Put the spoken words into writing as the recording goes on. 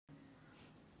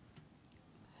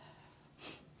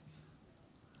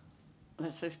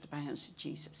Let's lift up our hands to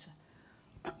Jesus.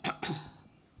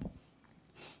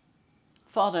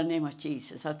 Father, in the name of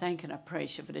Jesus, I thank and I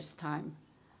praise you for this time.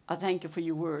 I thank you for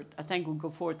your word. I thank you, go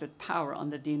forth with power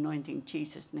under the anointing in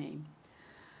Jesus' name.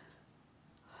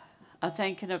 I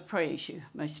thank and I praise you.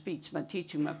 My speech, my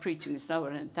teaching, my preaching is not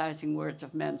with enticing words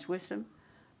of man's wisdom,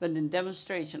 but in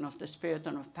demonstration of the Spirit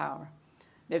and of power.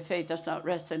 Their faith does not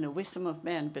rest in the wisdom of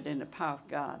men, but in the power of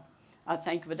God. I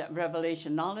thank you for that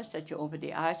revelation knowledge that you open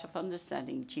the eyes of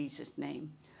understanding in Jesus'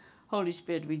 name. Holy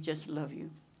Spirit, we just love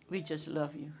you. We just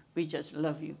love you. We just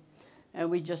love you. And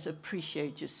we just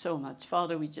appreciate you so much.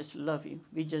 Father, we just love you.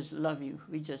 We just love you.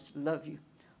 We just love you.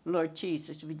 Lord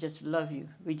Jesus, we just love you.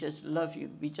 We just love you.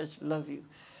 We just love you.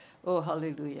 Oh,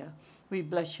 hallelujah. We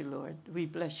bless you, Lord. We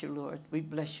bless you, Lord. We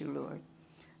bless you, Lord.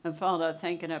 And Father, I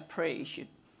thank and I praise you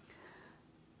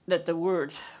that the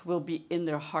word will be in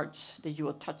their hearts, that you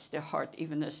will touch their heart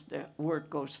even as the word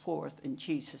goes forth in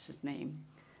Jesus' name.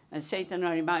 And Satan,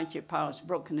 I remind you, power is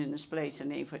broken in this place in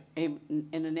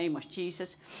the name of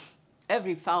Jesus.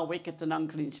 Every foul, wicked, and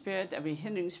unclean spirit, every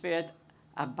hindering spirit,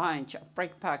 I bind you, I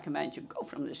break power, command you, go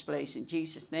from this place in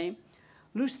Jesus' name.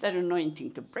 Loose that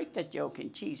anointing to break that yoke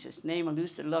in Jesus' name, and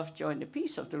loose the love, joy, and the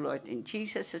peace of the Lord in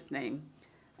Jesus' name.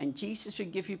 And Jesus will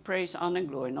give you praise, honor, and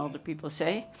glory. And all the people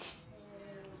say,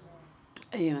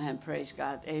 Amen. Amen. Praise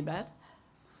God. Amen.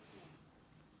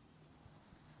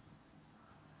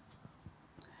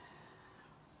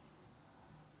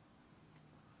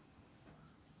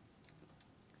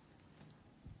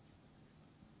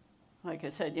 Like I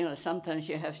said, sometimes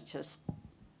you have just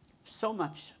so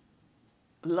much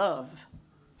love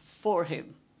for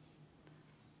him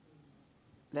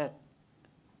that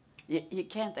you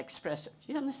can't express it.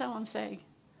 You understand what I'm saying?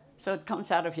 So it comes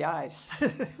out of your eyes.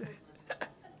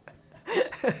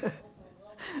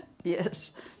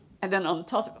 Yes. And then on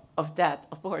top of that,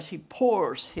 of course, he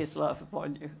pours his love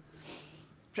upon you.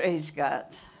 Praise God.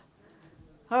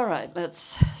 All right,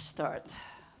 let's start.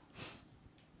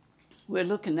 We're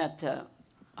looking at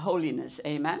holiness,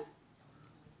 amen?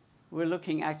 We're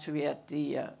looking actually at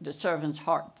the servant's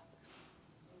heart.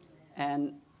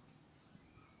 And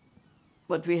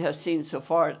what we have seen so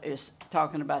far is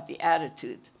talking about the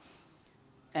attitude.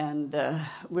 And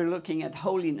we're looking at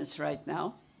holiness right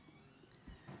now.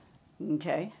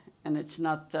 Okay? And it's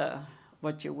not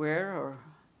what you wear or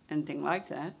anything like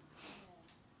that.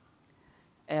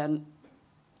 And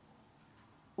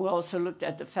we also looked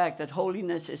at the fact that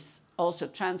holiness is also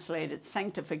translated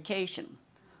sanctification,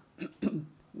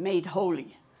 made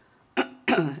holy.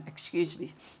 Excuse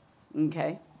me.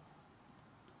 Okay?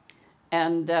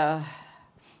 And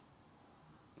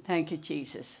thank you,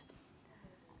 Jesus.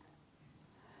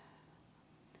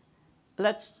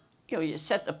 Let's, you're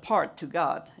set apart to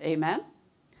God. Amen?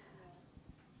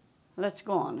 Let's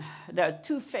go on. There are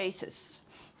two phases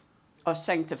of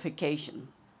sanctification.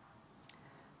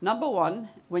 Number one,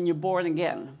 when you're born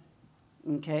again.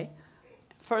 Okay?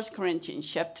 1 Corinthians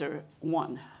chapter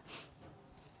 1.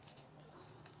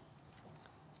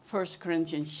 1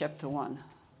 Corinthians chapter 1.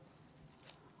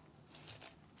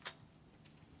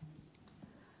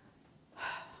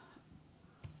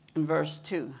 In verse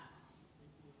 2.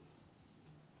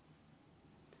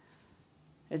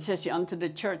 It says, unto the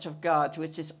church of God,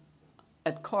 which is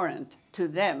at Corinth, to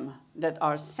them that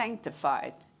are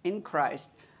sanctified in Christ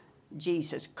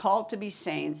Jesus, called to be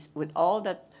saints, with all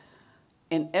that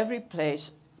in every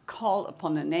place call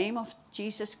upon the name of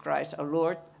Jesus Christ, our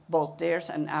Lord, both theirs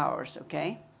and ours,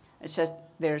 okay? It says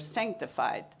they're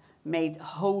sanctified, made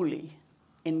holy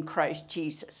in Christ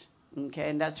Jesus, okay?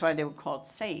 And that's why they were called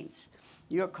saints.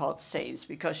 You're called saints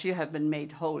because you have been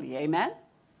made holy, amen?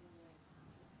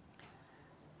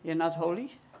 You're not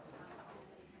holy?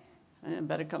 Then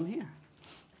better come here.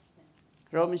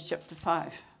 Romans chapter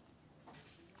 5.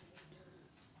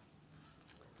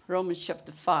 Romans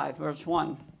chapter 5, verse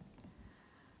 1.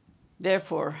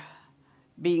 Therefore,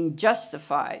 being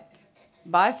justified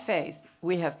by faith,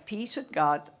 we have peace with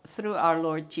God through our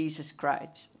Lord Jesus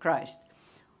Christ.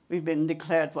 We've been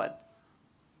declared what?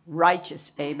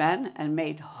 Righteous, amen, and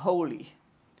made holy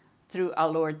through our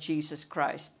Lord Jesus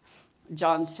Christ.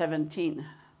 John 17.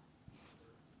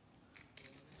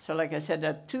 So like I said,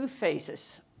 there are two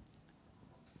phases.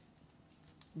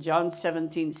 John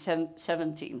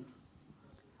 17.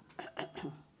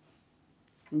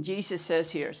 And Jesus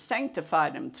says here,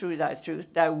 sanctify them through thy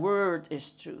truth. Thy word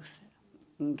is truth.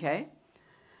 Okay?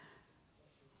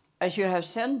 As you have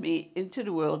sent me into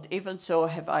the world, even so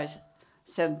have I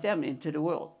sent them into the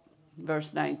world.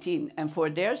 Verse 19. And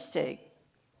for their sake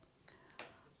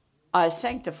I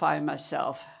sanctify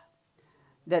myself,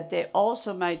 that they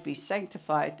also might be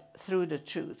sanctified through the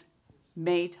truth.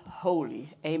 made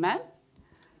holy. Amen?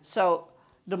 So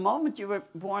the moment you were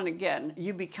born again,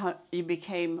 you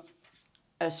became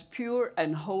as pure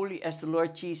and holy as the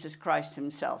Lord Jesus Christ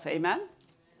himself. Amen?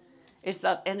 It's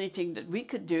not anything that we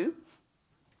could do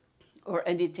or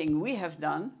anything we have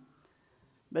done,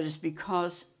 but it's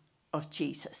because of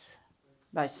Jesus.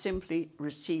 By simply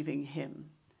receiving him,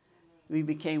 we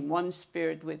became one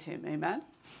spirit with him. Amen?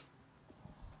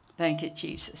 Thank you,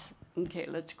 Jesus. Okay,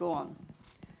 let's go on.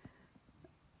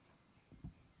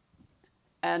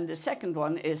 And the second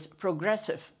one is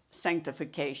progressive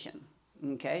sanctification.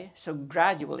 Okay, so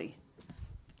gradually.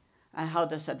 And how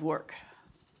does that work?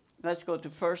 Let's go to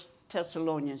 1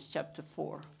 Thessalonians chapter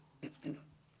 4.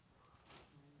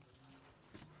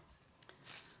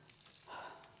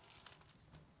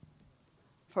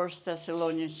 1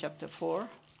 Thessalonians chapter 4.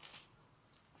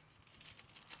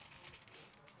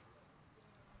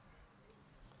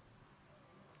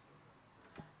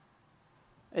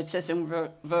 It says in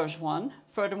verse 1,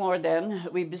 "Furthermore then,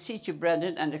 we beseech you,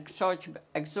 brethren, and exhort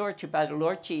you by the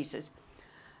Lord Jesus,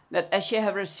 that as ye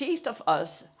have received of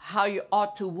us how you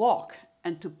ought to walk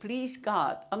and to please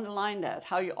God," underline that,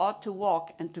 how you ought to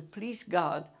walk and to please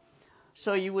God,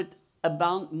 so you would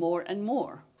abound more and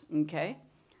more, okay?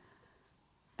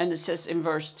 And it says in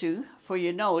verse 2, "For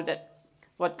you know that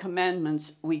what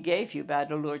commandments we gave you by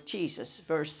the Lord Jesus,"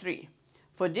 verse 3,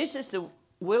 "For this is the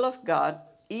will of God,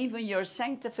 even your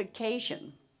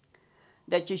sanctification,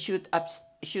 that you should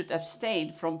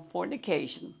abstain from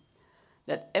fornication,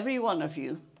 that every one of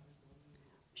you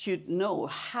should know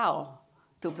how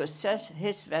to possess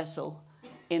his vessel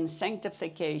in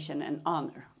sanctification and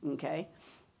honor." Okay?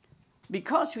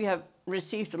 Because we have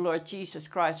received the Lord Jesus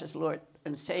Christ as Lord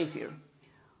and Savior,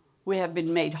 we have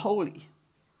been made holy.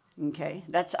 Okay?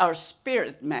 That's our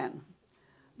spirit man.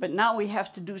 But now we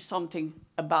have to do something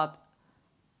about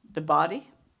the body,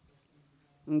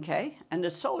 okay, and the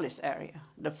soulish area,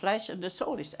 the flesh and the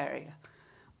soulish area.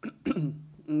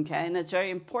 Okay, and it's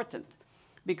very important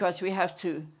because we have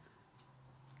to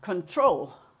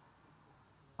control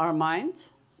our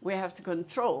mind, we have to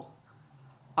control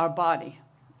our body.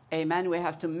 Amen. We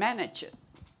have to manage it.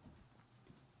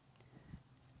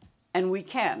 And we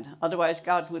can, otherwise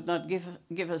God would not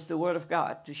give us the word of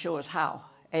God to show us how.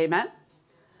 Amen.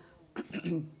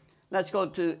 Let's go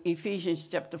to Ephesians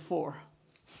chapter 4.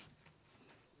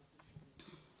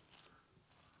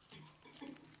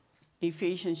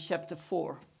 Ephesians chapter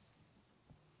 4.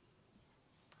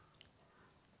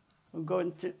 We're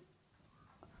going to,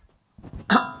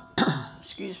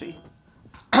 excuse me.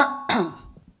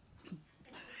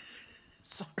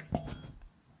 Sorry.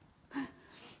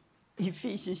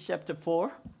 Ephesians chapter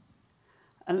 4.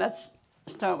 And let's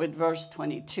start with verse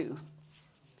 22.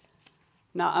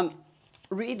 Now I'm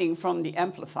reading from the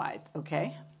Amplified,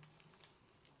 okay?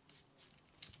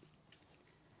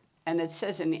 And it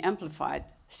says in the Amplified,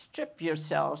 "Strip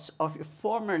yourselves of your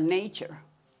former nature,"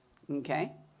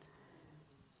 okay?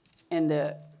 In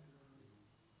the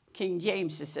King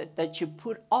James it said that you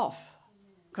put off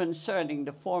concerning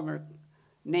the former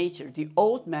nature, the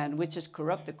old man which is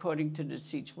corrupt according to the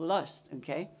deceitful lust,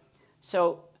 okay?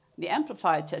 So the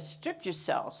Amplified says, strip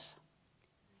yourselves.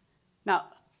 Now,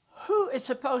 who is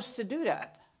supposed to do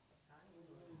that?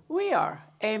 We are.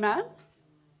 Amen?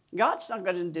 God's not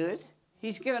going to do it.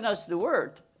 He's given us the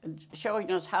word and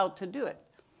showing us how to do it.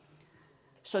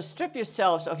 So strip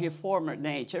yourselves of your former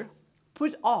nature,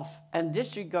 put off and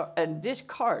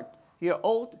discard your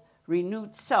old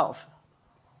renewed self.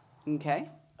 Okay?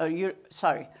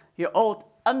 Your old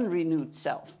unrenewed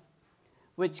self,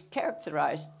 which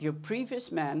characterized your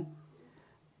previous manner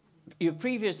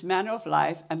of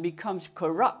life and becomes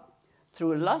corrupt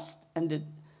through lust and the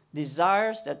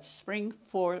desires that spring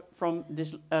forth from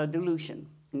this delusion.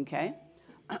 Okay?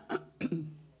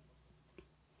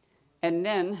 And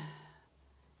then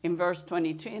in verse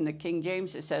 23 in the King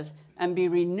James it says, "And be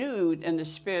renewed in the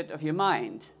spirit of your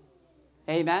mind."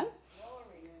 Amen?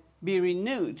 Be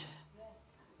renewed.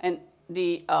 And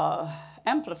the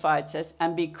Amplified says,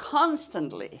 "And be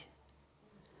constantly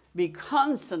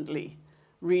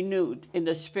renewed in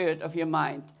the spirit of your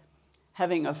mind,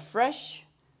 having a fresh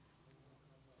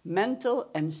mental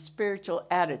and spiritual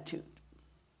attitude."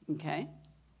 Okay?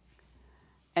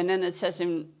 And then it says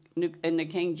in the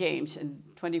King James in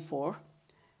 24,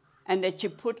 "And that you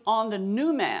put on the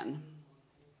new man,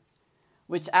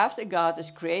 which after God is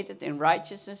created in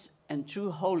righteousness and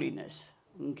true holiness."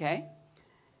 Okay?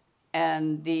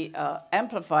 And the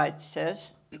Amplified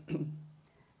says,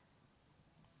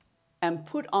 "And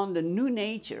put on the new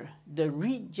nature, the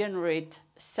regenerate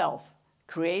self,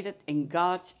 created in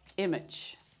God's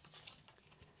image."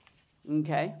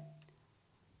 Okay?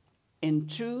 in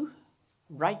true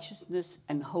righteousness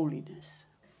and holiness.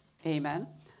 Amen.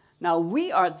 Now,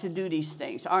 we are to do these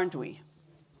things, aren't we?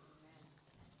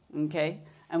 Okay?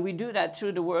 And we do that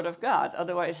through the Word of God.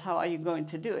 Otherwise, how are you going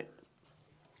to do it?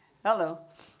 Hello?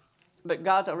 But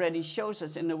God already shows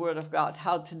us in the Word of God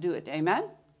how to do it. Amen?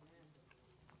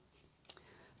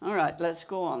 All right, let's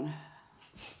go on.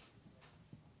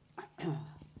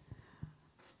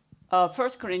 1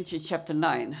 Corinthians chapter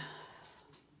 9.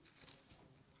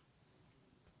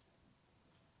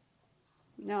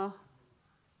 No,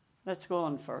 let's go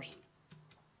on first.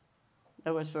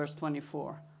 That was verse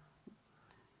 24.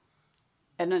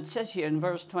 And it says here in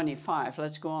verse 25,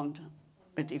 let's go on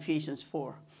with Ephesians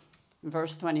 4.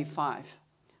 Verse 25.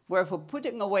 Wherefore,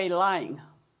 putting away lying,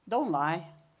 don't lie.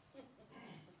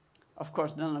 Of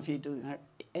course, none of you do.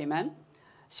 Amen.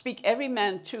 Speak every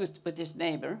man truth with his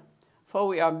neighbor, for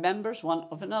we are members one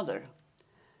of another.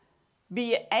 Be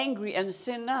ye angry and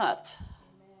sin not.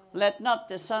 Let not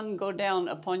the sun go down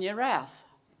upon your wrath.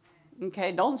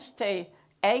 Okay, don't stay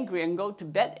angry and go to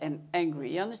bed and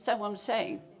angry. You understand what I'm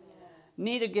saying?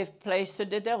 Neither give place to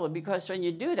the devil, because when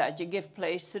you do that, you give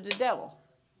place to the devil.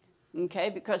 Okay,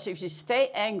 because if you stay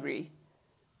angry,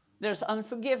 there's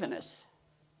unforgiveness.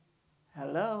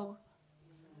 Hello?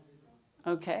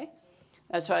 Okay?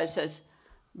 That's why it says,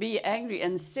 be angry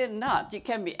and sin not. You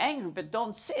can be angry, but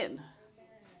don't sin.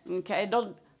 Okay?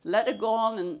 Don't let it go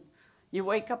on and you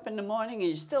wake up in the morning and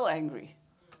you're still angry.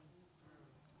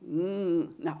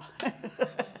 No.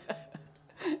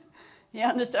 You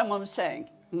understand what I'm saying?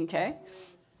 Okay?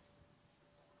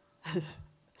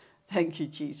 Thank you,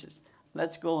 Jesus.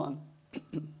 Let's go on.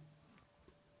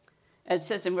 It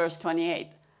says in verse 28,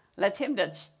 let him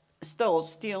that stole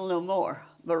steal no more,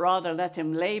 but rather let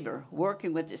him labor,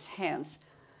 working with his hands,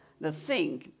 the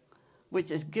thing which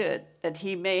is good, that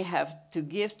he may have to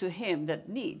give to him that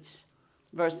needs.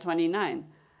 Verse 29,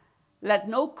 let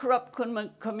no corrupt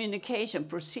communication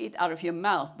proceed out of your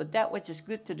mouth, but that which is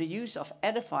good to the use of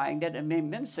edifying, that it may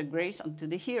minister grace unto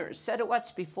the hearers. Set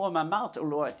what's before my mouth, O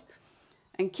Lord,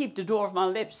 and keep the door of my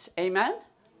lips. Amen?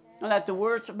 And let the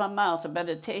words of my mouth and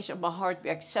meditation of my heart be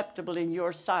acceptable in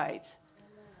your sight.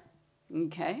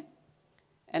 Okay?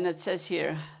 And it says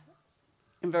here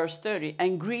in verse 30,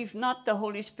 and grieve not the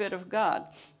Holy Spirit of God,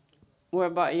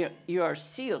 whereby you are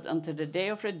sealed unto the day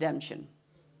of redemption.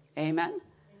 Amen?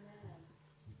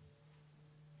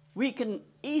 We can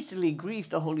easily grieve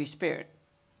the Holy Spirit.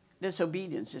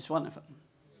 Disobedience is one of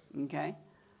them. Okay?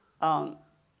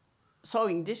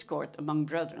 Sowing discord among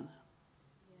brethren.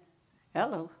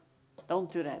 Hello.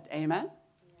 Don't do that. Amen?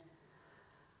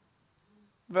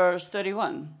 Verse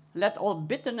 31. Let all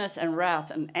bitterness and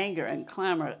wrath and anger and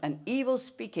clamor and evil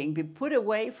speaking be put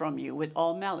away from you with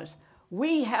all malice.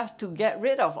 We have to get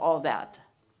rid of all that.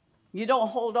 You don't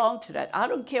hold on to that. I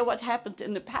don't care what happened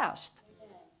in the past.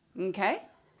 Okay?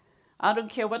 I don't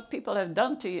care what people have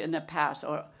done to you in the past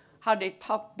or how they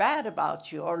talk bad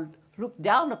about you or look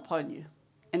down upon you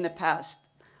in the past.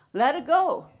 Let it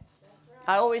go.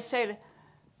 Right. I always say,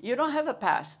 you don't have a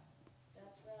past. That's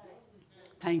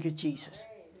right. Thank you, Jesus.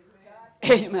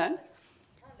 Amen.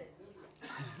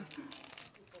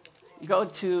 Go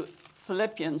to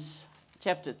Philippians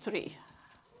chapter 3.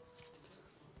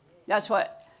 That's why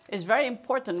it's very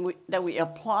important that we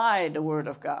apply the Word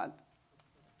of God.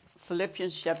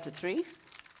 Philippians chapter 3.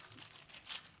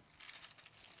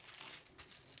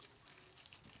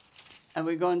 And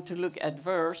we're going to look at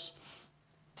verse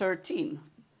 13.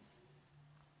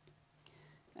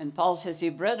 And Paul says, "Ye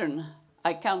brethren,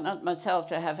 I count not myself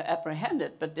to have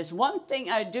apprehended, but this one thing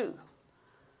I do,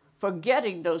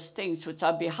 forgetting those things which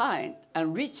are behind,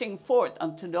 and reaching forth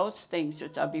unto those things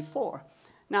which are before."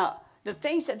 Now, the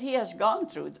things that he has gone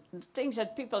through, the things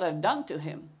that people have done to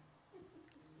him,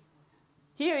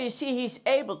 here you see he's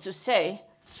able to say,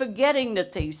 forgetting the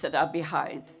things that are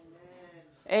behind.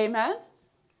 Amen? Amen?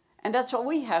 And that's what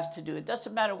we have to do. It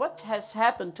doesn't matter what has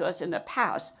happened to us in the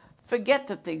past. Forget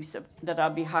the things that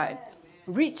are behind.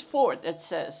 Reach forth, it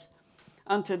says,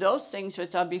 unto those things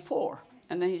which are before.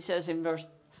 And then he says in verse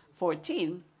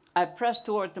 14, I press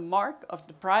toward the mark of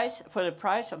the prize, for the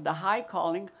prize of the high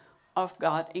calling of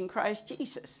God in Christ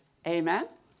Jesus. Amen?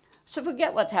 So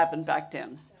forget what happened back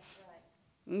then.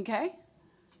 Okay?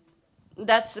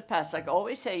 That's the past. Like I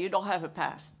always say, you don't have a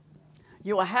past.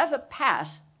 You will have a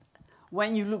past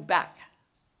when you look back.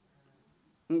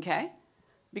 Okay?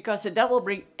 Because the devil will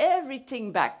bring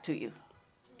everything back to you.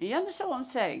 You understand what I'm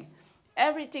saying?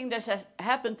 Everything that has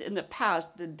happened in the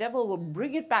past, the devil will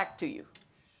bring it back to you.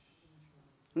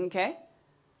 Okay?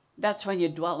 That's when you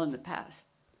dwell in the past.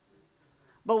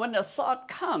 But when the thought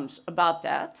comes about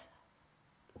that,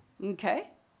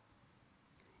 okay,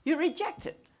 You reject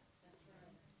it.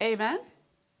 Amen?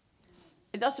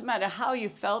 It doesn't matter how you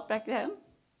felt back then.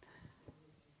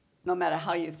 No matter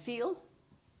how you feel.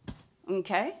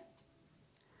 Okay?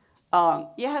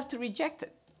 You have to reject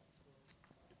it.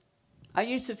 I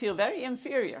used to feel very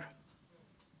inferior.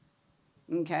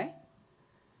 Okay?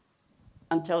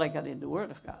 Until I got in the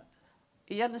Word of God.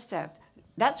 You understand?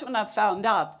 That's when I found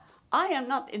out I am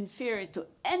not inferior to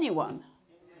anyone.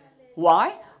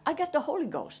 Why? I got the Holy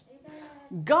Ghost.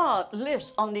 God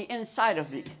lives on the inside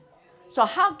of me. So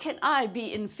how can I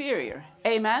be inferior?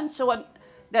 Amen? So when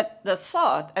the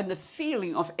thought and the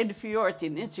feeling of inferiority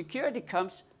and insecurity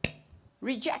comes,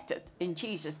 reject it in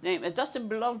Jesus' name. It doesn't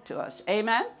belong to us.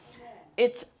 Amen?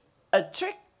 It's a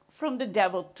trick from the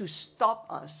devil to stop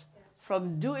us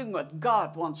from doing what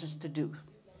God wants us to do.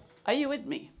 Are you with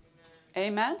me?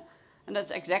 Amen? And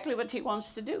that's exactly what he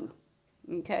wants to do.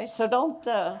 Okay? So don't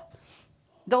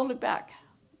look back.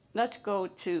 Let's go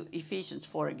to Ephesians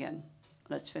 4 again.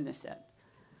 Let's finish that.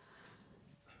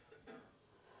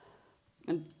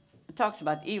 And it talks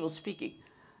about evil speaking.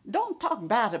 Don't talk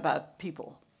bad about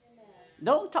people.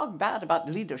 Don't talk bad about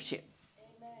leadership.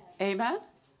 Amen?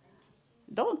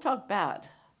 Don't talk bad.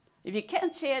 If you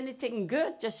can't say anything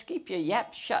good, just keep your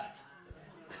yap shut.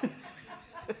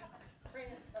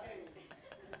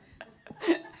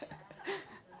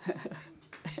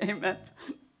 Amen.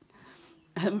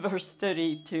 And verse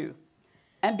 32.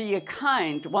 And be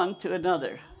kind one to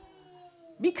another.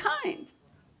 Be kind.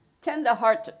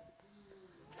 Tender-hearted.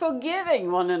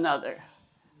 Forgiving one another.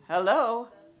 Hello?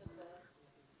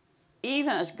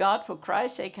 Even as God, for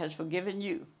Christ's sake, has forgiven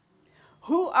you.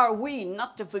 Who are we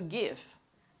not to forgive?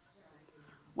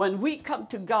 When we come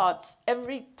to God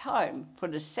every time for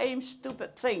the same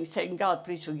stupid thing, saying, God,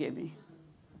 please forgive me.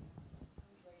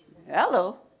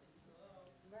 Hello?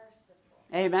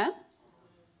 Amen?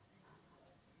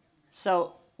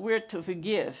 So we're to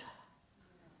forgive.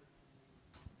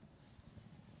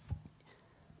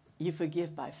 You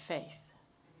forgive by faith.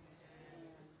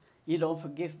 You don't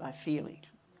forgive by feeling.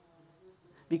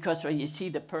 Because when you see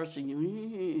the person,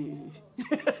 you...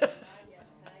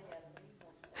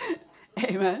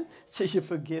 Amen? So you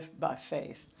forgive by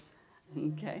faith.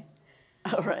 Okay?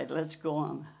 All right, let's go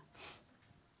on.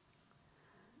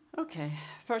 Okay,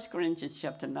 1 Corinthians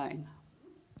chapter 9.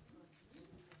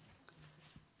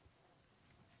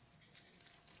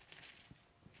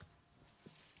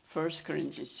 First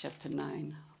Corinthians chapter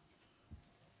 9.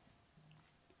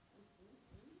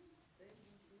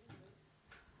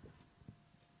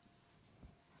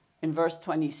 In verse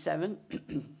 27,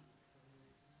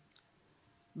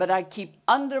 but I keep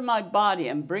under my body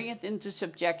and bring it into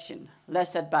subjection,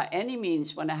 lest that by any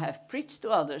means, when I have preached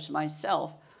to others,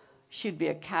 myself should be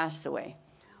a castaway.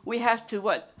 We have to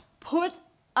what? Put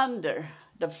under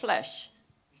the flesh,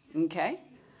 okay?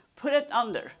 Put it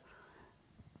under.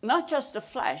 Not just the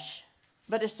flesh,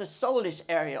 but it's the soulish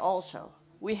area also.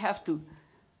 We have to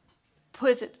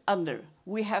put it under.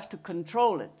 We have to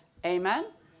control it. Amen?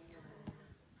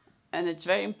 And it's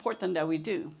very important that we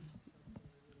do.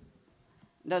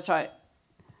 That's why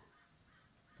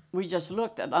we just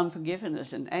looked at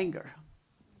unforgiveness and anger.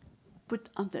 Put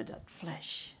under that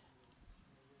flesh.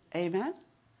 Amen?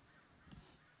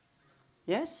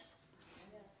 Yes?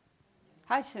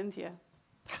 Hi, Cynthia.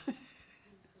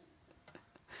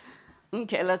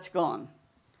 Okay, let's go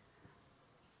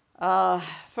on.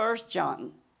 1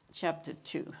 John chapter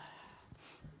 2.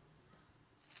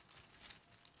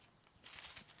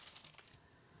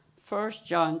 1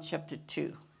 John chapter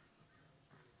 2.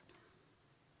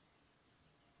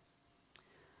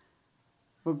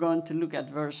 We're going to look at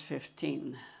verse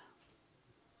 15.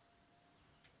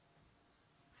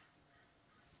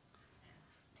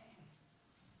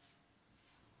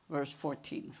 Verse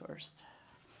 14 first.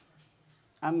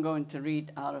 I'm going to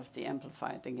read out of the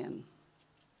Amplified again.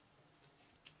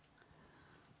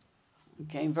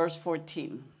 Okay, verse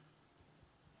 14.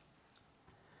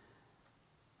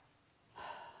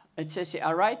 It says,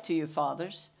 I write to you,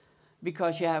 fathers,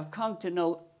 because you have come to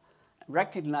know,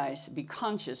 recognize, be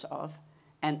conscious of,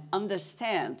 and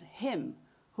understand him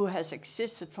who has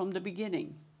existed from the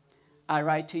beginning. I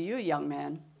write to you, young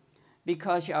man,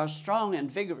 because you are strong and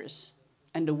vigorous,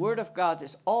 and the word of God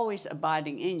is always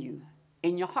abiding in you,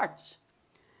 in your hearts,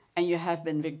 and you have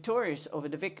been victorious over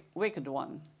the wicked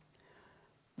one.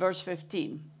 Verse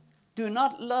 15, do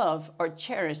not love or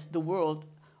cherish the world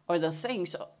or the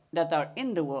things that are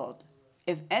in the world.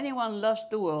 If anyone loves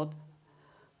the world,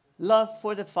 love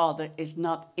for the Father is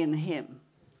not in him.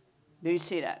 Do you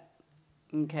see that?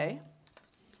 Okay.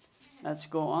 Let's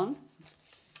go on.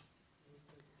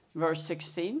 Verse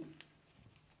 16.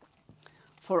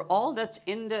 For all that's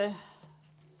in the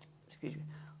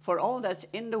For all that's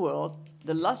in the world,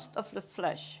 the lust of the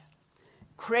flesh,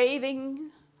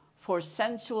 craving for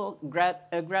sensual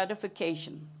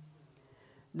gratification,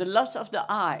 the lust of the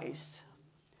eyes,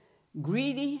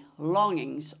 greedy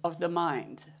longings of the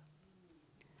mind,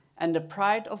 and the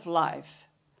pride of life,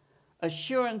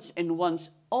 assurance in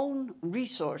one's own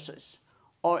resources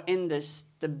or in the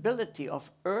stability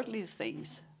of earthly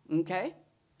things, okay?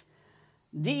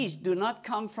 These do not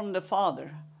come from the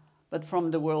Father, but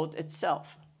from the world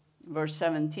itself. Verse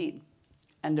 17,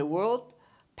 and the world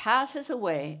passes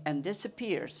away and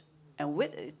disappears, and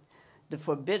with it the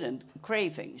forbidden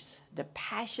cravings, the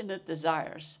passionate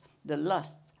desires, the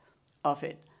lust of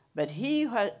it. But he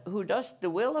who does the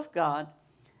will of God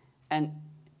and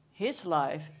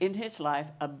in his life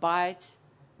abides,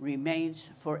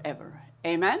 remains forever.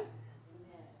 Amen? Amen.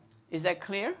 Is that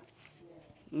clear?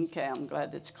 Yes. Okay, I'm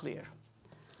glad it's clear.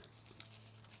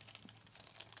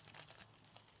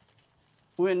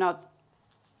 We're not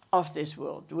of this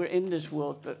world. We're in this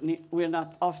world, but we're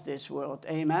not of this world.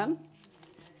 Amen?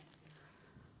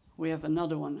 We have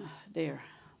another one there.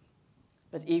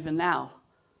 But even now,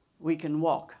 we can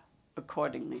walk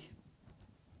accordingly.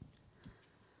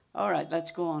 All right,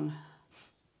 let's go on.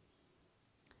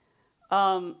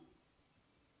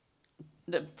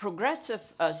 The progressive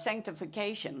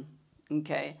sanctification,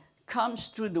 okay, comes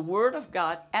through the Word of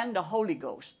God and the Holy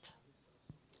Ghost.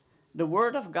 The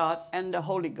Word of God and the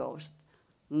Holy Ghost.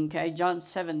 Okay, John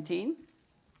 17.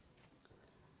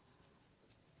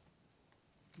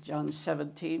 John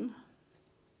 17.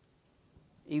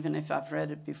 Even if I've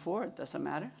read it before, it doesn't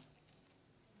matter.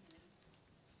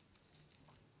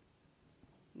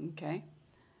 Okay.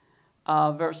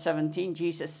 Verse 17,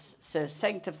 Jesus says,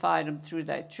 sanctify them through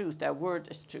thy truth. Thy word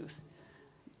is truth.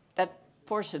 That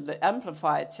portion, the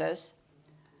Amplified says,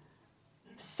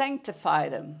 sanctify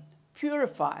them,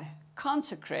 purify,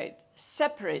 consecrate,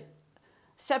 separate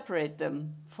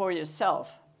them for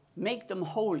yourself. Make them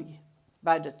holy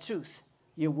by the truth.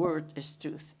 Your word is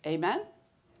truth. Amen?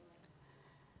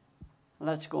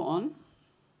 Let's go on.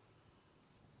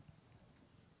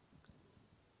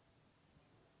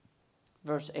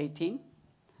 Verse 18.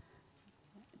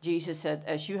 Jesus said,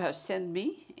 as you have sent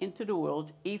me into the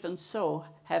world, even so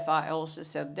have I also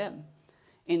sent them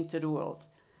into the world.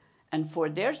 And for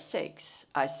their sakes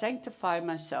I sanctify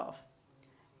myself,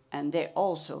 and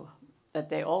that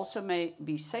they also may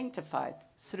be sanctified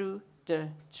through the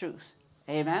truth.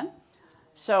 Amen?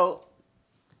 So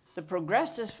the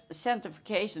progressive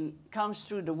sanctification comes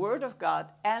through the Word of God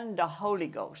and the Holy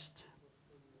Ghost.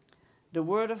 The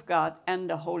Word of God and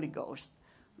the Holy Ghost.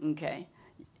 Okay?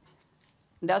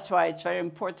 That's why it's very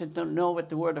important to know what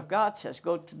the Word of God says.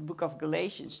 Go to the book of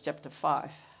Galatians, chapter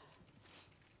 5.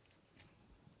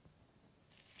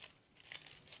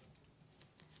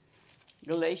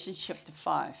 Galatians chapter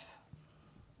 5.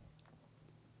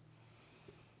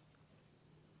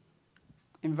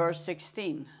 In verse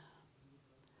 16.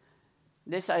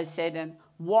 This I say then,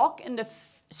 walk in the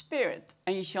Spirit,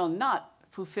 and you shall not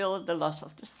fulfill the lust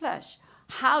of the flesh.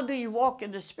 How do you walk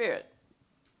in the Spirit?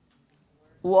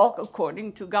 Walk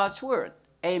according to God's word.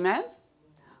 Amen?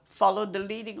 Follow the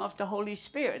leading of the Holy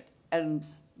Spirit and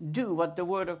do what the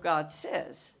Word of God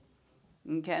says.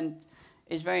 Okay?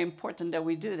 It's very important that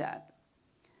we do that.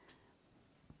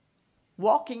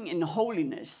 Walking in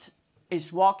holiness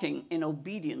is walking in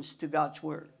obedience to God's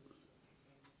word.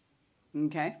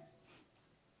 Okay?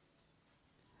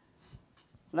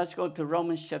 Let's go to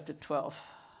Romans chapter 12.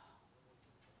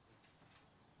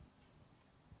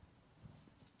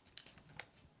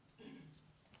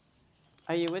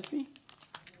 Are you with me?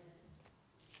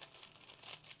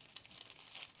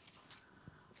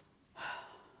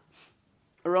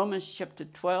 Romans chapter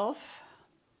 12,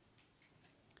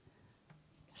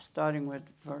 starting with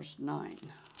verse 9.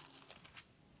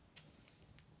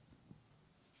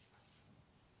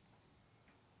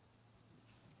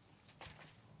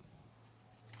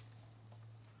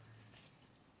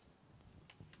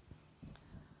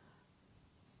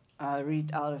 I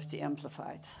read out of the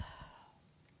Amplified.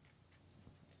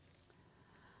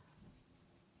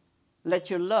 Let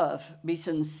your love be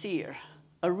sincere,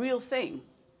 a real thing.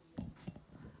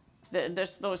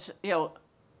 There's those,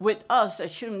 with us,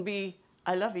 it shouldn't be,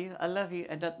 I love you,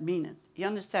 and that mean it. You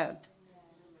understand?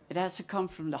 It has to come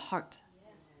from the heart.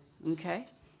 Okay?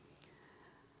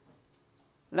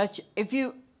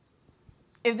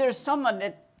 If there's someone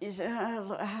that is, I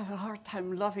have a hard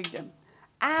time loving them,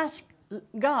 ask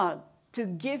God to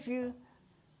give you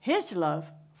His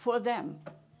love for them.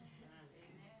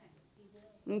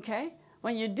 Okay?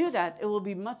 When you do that, it will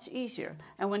be much easier.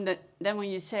 And when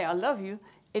you say, I love you,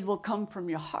 it will come from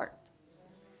your heart.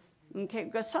 Okay?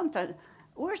 Because sometimes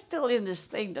we're still in this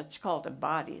thing that's called the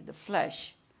body, the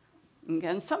flesh.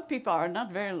 And some people are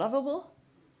not very lovable.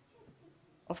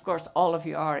 Of course, all of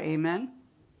you are, amen?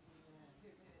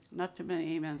 Not too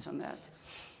many amens on that.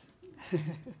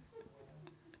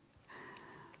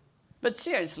 But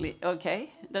seriously,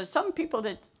 okay, there's some people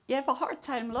that you have a hard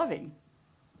time loving.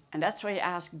 And that's why you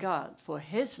ask God for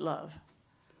his love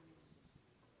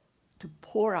to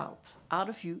pour out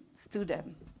of you through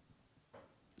them.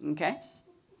 Okay?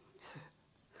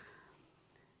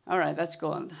 All right, let's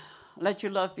go on. Let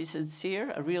your love be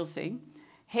sincere, a real thing.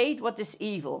 Hate what is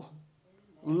evil.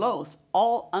 Loathe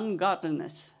all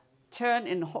ungodliness. Turn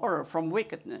in horror from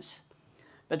wickedness.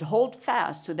 But hold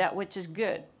fast to that which is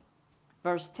good.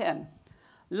 Verse 10.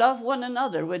 Love one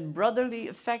another with brotherly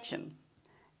affection,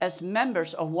 as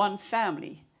members of one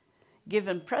family,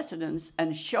 giving precedence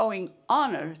and showing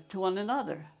honor to one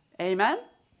another. Amen?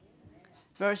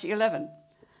 Verse 11.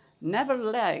 Never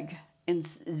lag in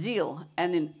zeal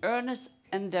and in earnest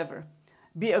endeavor.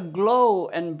 Be aglow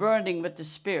and burning with the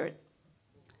Spirit,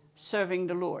 serving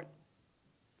the Lord.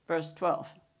 Verse 12.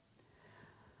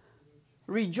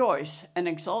 Rejoice and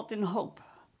exult in hope.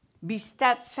 Be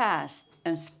steadfast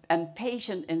and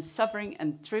patient in suffering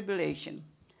and tribulation.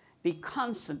 Be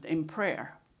constant in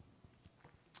prayer.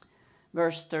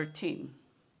 Verse 13.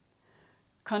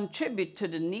 Contribute to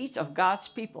the needs of God's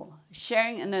people,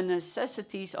 sharing in the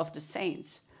necessities of the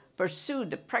saints. Pursue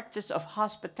the practice of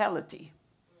hospitality.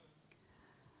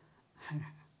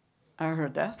 I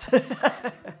heard that.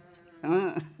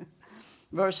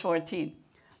 Verse 14.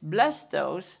 Bless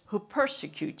those who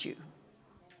persecute you,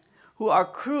 who are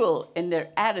cruel in their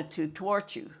attitude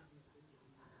towards you.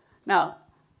 Now,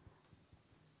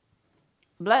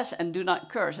 bless and do not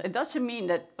curse. It doesn't mean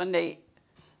that when they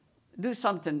do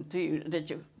something to you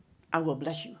that I will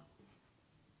bless you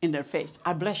in their face.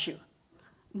 I bless you.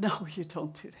 No, you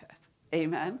don't do that.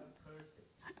 Amen?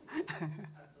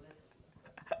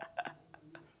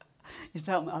 You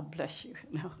tell them, I'll bless you.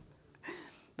 No.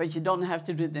 But you don't have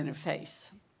to do it in their face.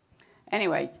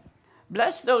 Anyway,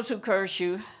 bless those who curse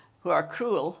you, who are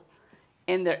cruel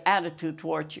in their attitude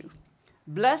towards you.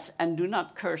 Bless and do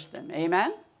not curse them.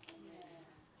 Amen?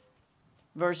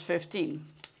 Verse 15.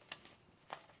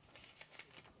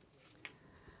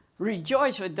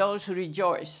 Rejoice with those who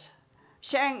rejoice,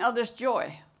 sharing others'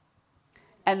 joy.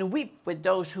 And weep with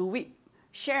those who weep,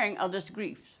 sharing others'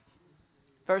 grief.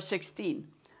 Verse 16.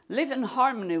 Live in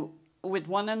harmony with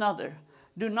one another.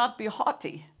 Do not be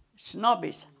haughty,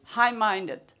 snobbish,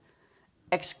 high-minded,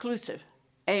 exclusive.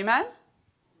 Amen?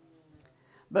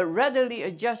 But readily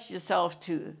adjust yourself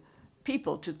to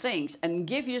people, to things, and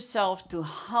give yourself to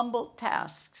humble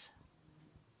tasks.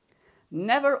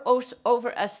 Never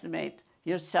overestimate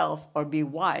yourself or be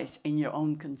wise in your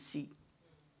own conceit.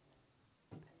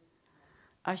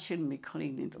 I shouldn't be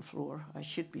cleaning the floor. I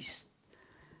should be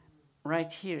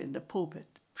right here in the pulpit,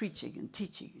 preaching and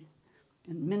teaching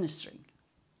and ministering.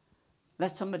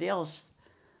 Let somebody else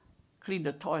clean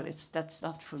the toilets. That's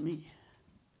not for me.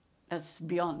 That's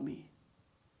beyond me.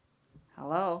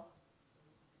 Hello?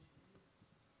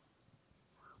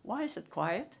 Why is it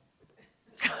quiet?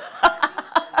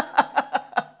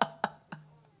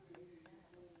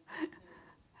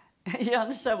 You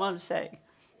understand what I'm saying?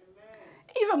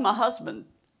 Even my husband,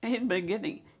 in the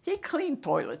beginning, he cleaned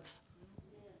toilets.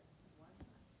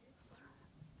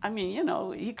 I mean, you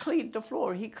know, he cleaned the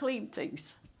floor. He cleaned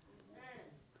things.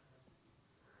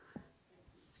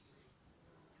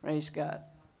 Praise God.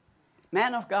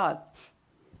 Man of God,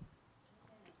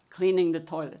 cleaning the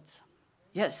toilets.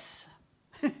 Yes.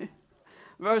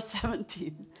 Verse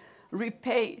 17.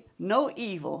 Repay no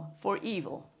evil for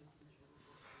evil.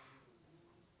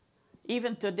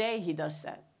 Even today he does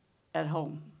that at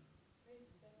home.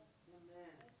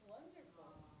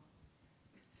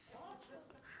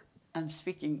 I'm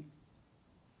speaking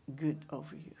good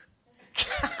over you.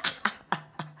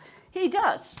 He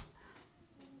does.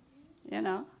 You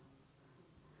know.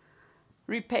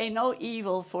 Repay no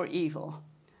evil for evil.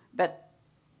 But,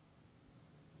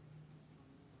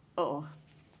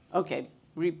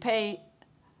 repay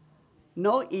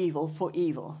no evil for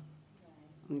evil.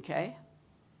 Okay.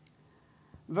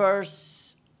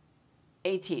 Verse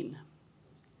 18.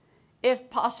 If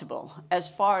possible, as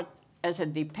far as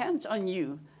it depends on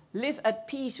you, live at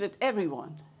peace with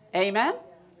everyone. Amen?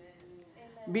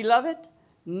 Amen? Beloved,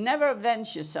 never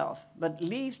avenge yourself, but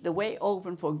leave the way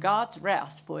open for God's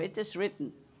wrath, for it is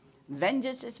written,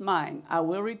 vengeance is mine, I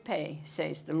will repay,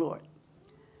 says the Lord.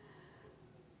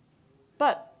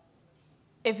 But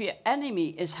if your enemy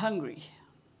is hungry,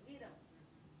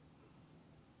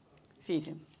 feed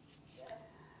him.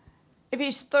 If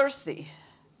he's thirsty,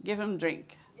 give him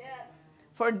drink. Yes.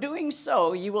 For doing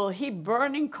so, you will heap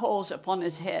burning coals upon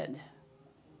his head.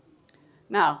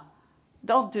 Now,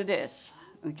 don't do this,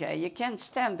 okay? You can't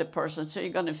stand the person, so you're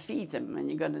going to feed them, and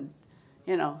you're going to,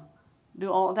 you know,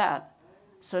 do all that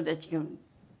so that you can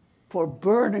pour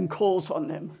burning coals on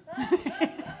them.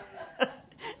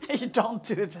 You don't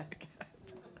do that.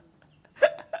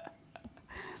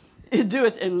 You do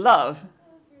it in love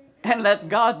and let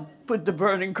God put the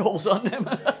burning coals on them.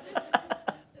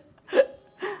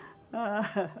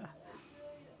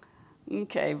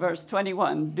 Okay, verse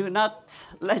 21. Do not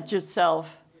let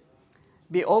yourself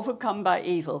be overcome by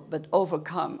evil, but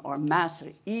overcome or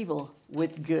master evil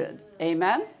with good.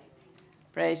 Amen?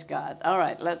 Praise God. All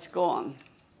right, let's go on.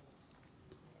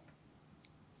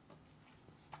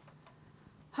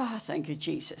 Thank you,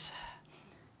 Jesus.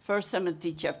 1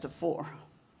 Timothy chapter 4.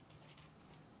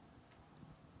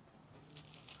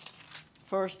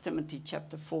 1 Timothy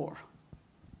chapter 4.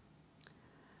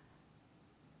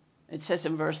 It says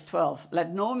in verse 12,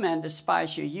 let no man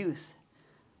despise your youth,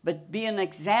 but be an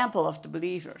example of the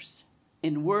believers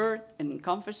in word, in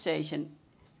conversation,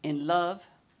 in love,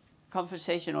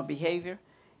 conversation or behavior,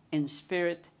 in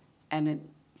spirit, and in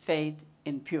faith,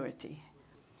 in purity.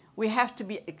 We have to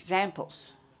be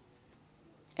examples.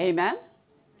 Amen?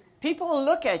 People will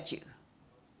look at you.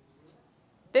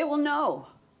 They will know.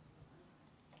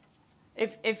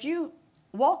 If you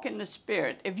walk in the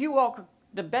Spirit, if you walk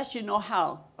the best you know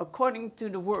how, according to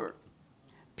the Word,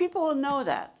 people will know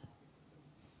that.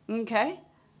 Okay?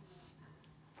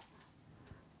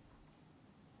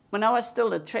 When I was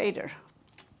still a trader,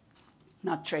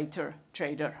 not traitor,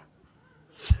 trader.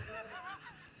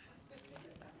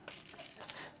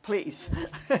 Please.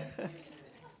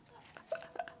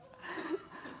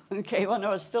 Okay, when I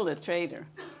was still a trader,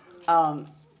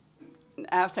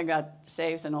 after I got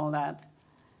saved and all that,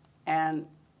 and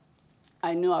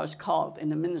I knew I was called in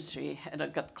the ministry, and I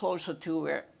got closer to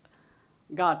where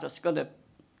God was going to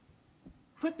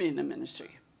put me in the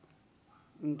ministry.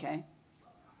 Okay?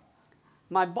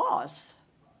 My boss,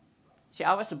 see,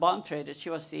 I was the bond trader, she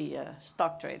was the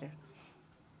stock trader.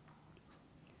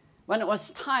 When it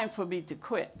was time for me to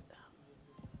quit,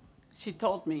 she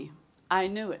told me, I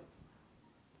knew it.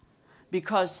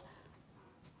 Because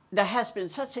there has been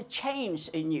such a change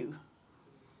in you,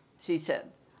 she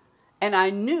said. And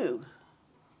I knew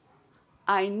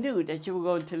that you were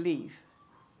going to leave.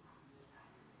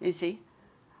 You see?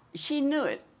 She knew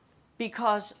it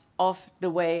because of the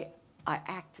way I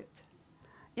acted.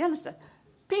 You understand?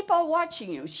 People are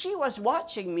watching you. She was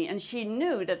watching me, and she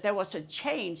knew that there was a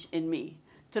change in me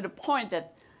to the point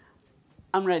that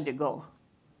I'm ready to go.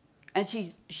 And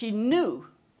she knew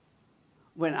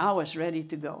when I was ready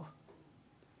to go.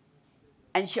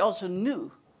 And she also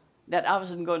knew that I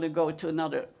wasn't going to go to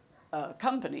another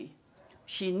company.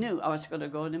 She knew I was going to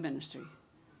go in the ministry.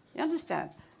 You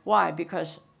understand? Why?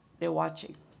 Because they're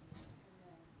watching.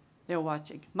 They're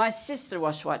watching. My sister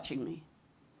was watching me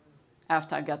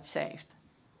after I got saved.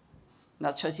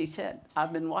 That's what she said.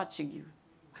 I've been watching you.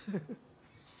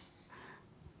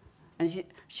 And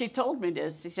she told me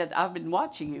this. She said, I've been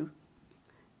watching you.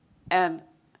 And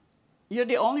you're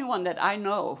the only one that I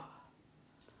know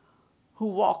who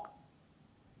walk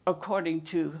according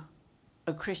to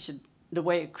a Christian, the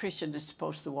way a Christian is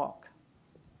supposed to walk.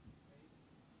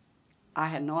 I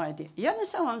had no idea. You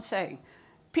understand what I'm saying?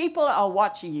 People are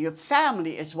watching you. Your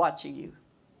family is watching you.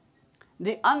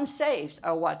 The unsaved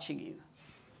are watching you.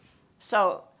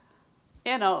 So,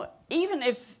 you know, even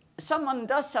if someone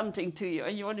does something to you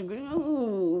and you want to go,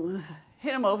 ooh,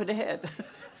 hit them over the head.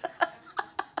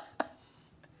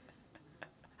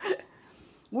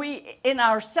 In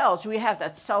ourselves, we have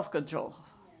that self-control.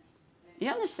 You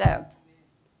understand?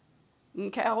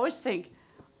 Okay, I always think,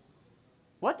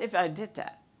 what if I did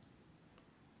that?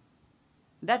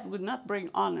 That would not bring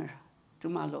honor to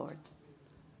my Lord.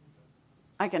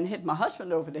 I can hit my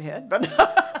husband over the head, but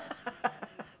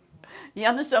you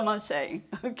understand what I'm saying?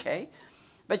 Okay.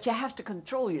 But you have to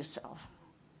control yourself.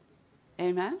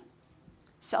 Amen?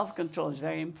 Self-control is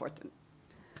very important.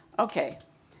 Okay.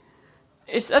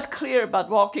 Is that clear about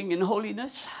walking in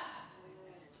holiness?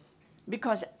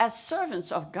 Because as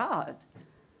servants of God,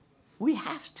 we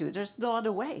have to. There's no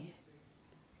other way.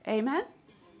 Amen?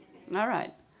 All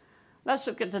right. Let's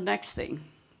look at the next thing.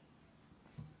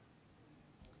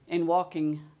 In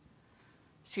walking,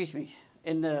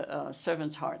 in the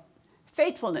servant's heart.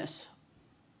 Faithfulness.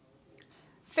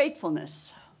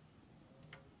 Faithfulness.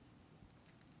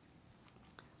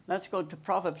 Let's go to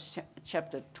Proverbs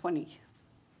chapter 20.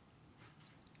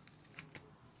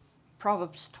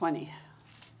 Proverbs 20.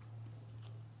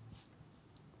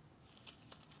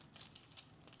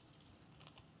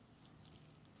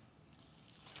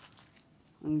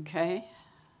 Okay.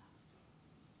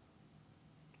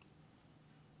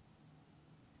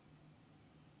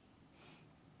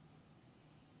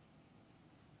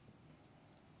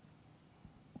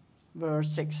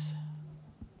 Verse 6.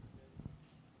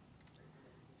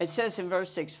 It says in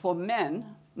verse 6, for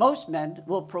men, most men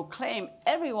will proclaim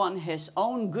everyone his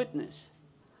own goodness,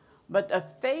 but a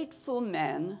faithful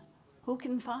man who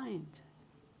can find?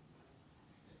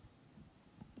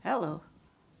 Hello.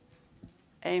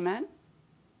 Amen.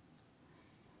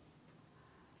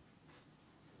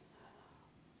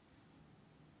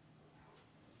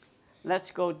 Let's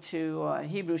go to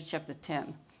Hebrews chapter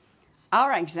 10.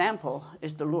 Our example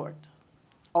is the Lord,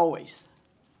 always.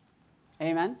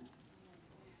 Amen.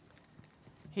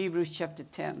 Hebrews chapter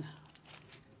 10.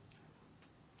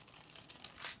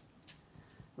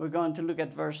 We're going to look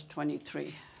at verse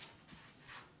 23.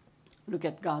 Look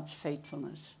at God's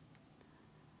faithfulness.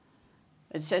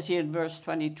 It says here in verse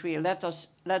 23, let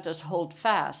us hold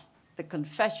fast the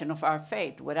confession of our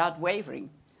faith without wavering,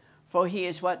 for he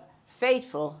is what?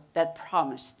 Faithful that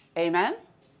promised. Amen?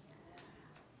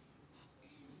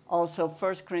 Also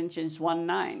 1 Corinthians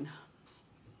 1:9.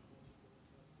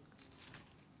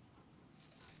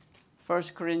 1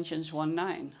 Corinthians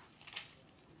 1:9.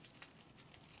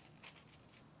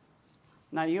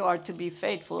 Now you are to be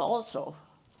faithful also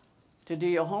to do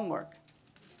your homework.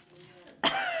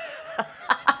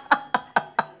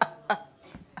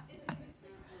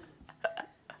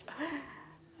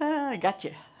 I got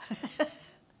you.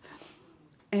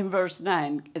 In verse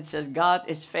 9, it says, God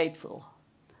is faithful,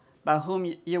 by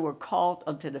whom you were called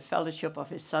unto the fellowship of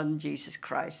his Son, Jesus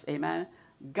Christ. Amen?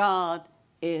 God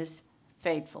is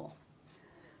faithful.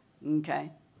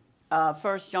 Okay.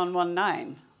 1 John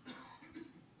 1:9.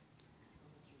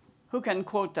 Who can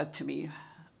quote that to me?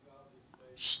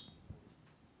 Shh.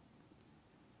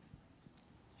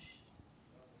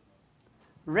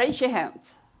 Raise your hand.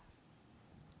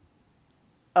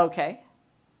 Okay.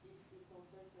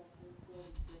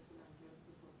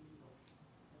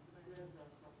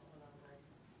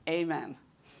 Amen.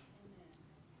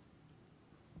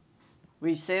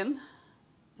 We sin.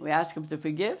 We ask him to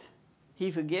forgive. He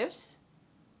forgives.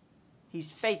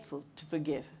 He's faithful to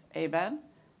forgive. Amen.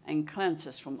 And cleanse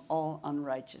us from all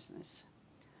unrighteousness.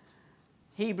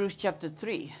 Hebrews chapter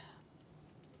 3.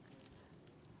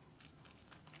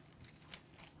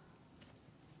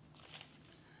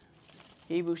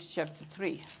 Hebrews chapter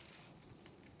 3.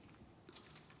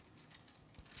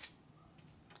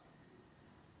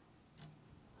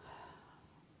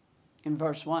 In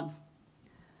verse 1.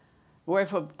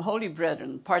 Wherefore, holy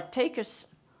brethren, partakers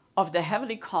of the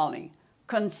heavenly calling,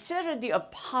 consider the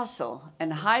apostle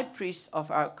and high priest of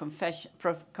our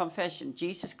confession,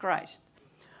 Jesus Christ,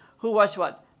 who was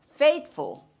what?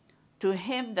 Faithful to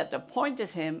him that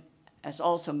appointed him, as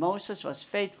also Moses was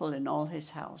faithful in all his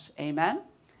house. Amen?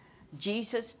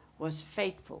 Jesus was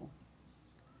faithful.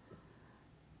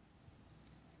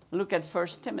 Look at 1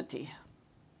 Timothy.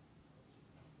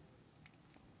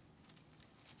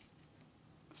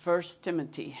 1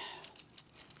 Timothy.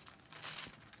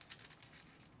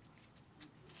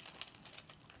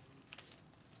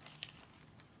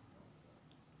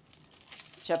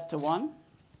 Chapter 1,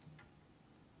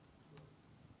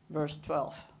 verse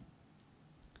 12.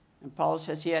 And Paul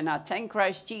says here, now thank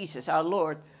Christ Jesus our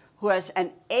Lord, who has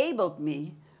enabled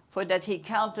me, for that he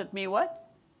counted me what?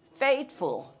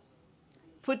 Faithful,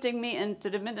 putting me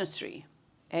into the ministry.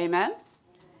 Amen?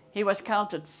 He was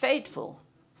counted faithful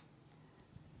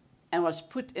and was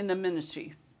put in the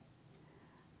ministry.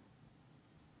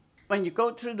 When you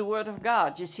go through the Word of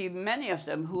God, you see many of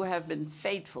them who have been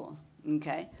faithful.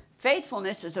 Okay?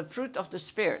 Faithfulness is a fruit of the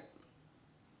Spirit.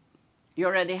 You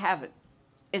already have it.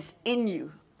 It's in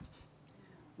you.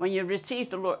 When you receive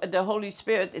the Holy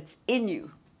Spirit, it's in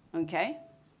you. Okay?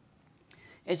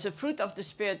 It's a fruit of the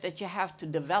Spirit that you have to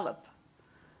develop.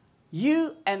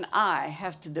 You and I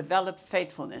have to develop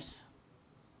faithfulness.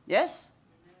 Yes?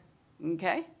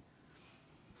 Okay?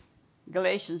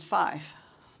 Galatians 5.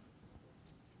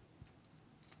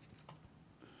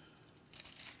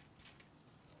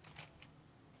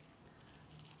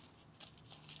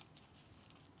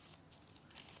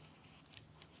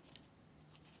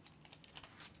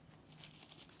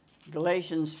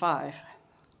 Galatians 5.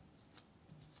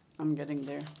 I'm getting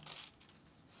there.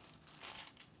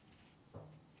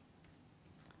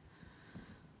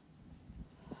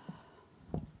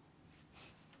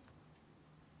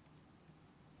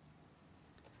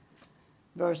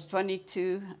 Verse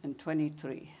 22 and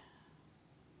 23.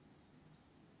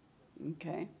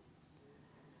 Okay.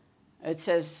 It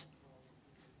says,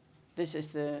 this is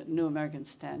the New American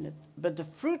Standard, but the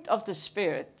fruit of the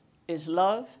Spirit is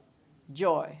love,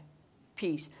 joy,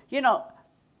 peace. You know,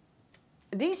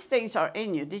 these things are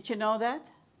in you. Did you know that?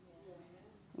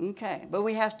 Okay, but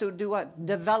we have to do what?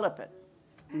 Develop it.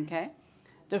 Okay?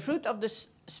 The fruit of the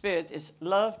Spirit is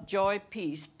love, joy,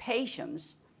 peace,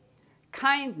 patience,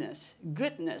 kindness,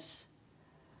 goodness,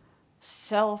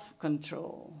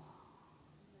 self-control,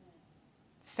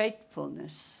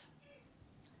 faithfulness.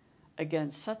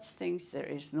 Against such things there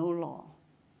is no law.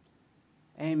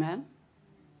 Amen?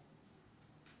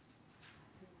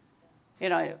 You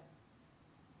know,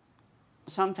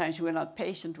 sometimes we're not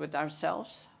patient with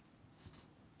ourselves.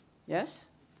 Yes?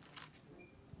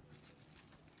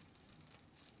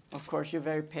 Of course, you're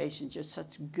very patient. You're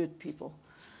such good people.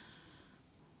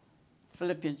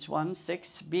 Philippians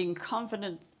 1:6, being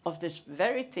confident of this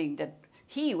very thing, that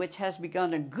he which has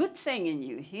begun a good thing in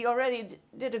you, he already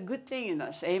did a good thing in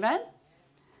us. Amen?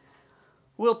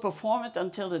 Will perform it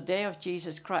until the day of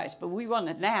Jesus Christ. But we want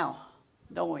it now,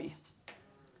 don't we? Amen.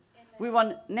 We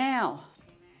want it now.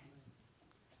 Amen.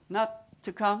 Not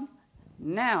to come,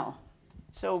 now.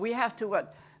 So we have to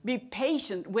what? Be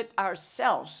patient with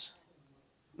ourselves.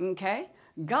 Okay?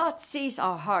 God sees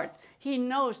our heart. He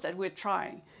knows that we're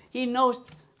trying. He knows,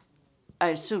 I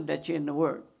assume that you're in the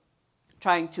Word,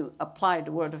 trying to apply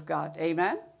the Word of God.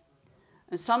 Amen?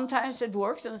 And sometimes it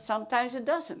works and sometimes it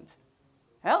doesn't.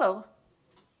 Hello?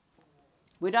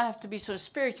 We don't have to be so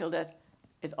spiritual that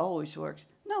it always works.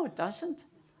 No, it doesn't.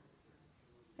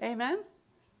 Amen?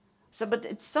 So, but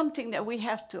it's something that we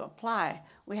have to apply.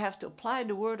 We have to apply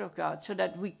the Word of God so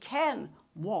that we can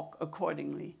walk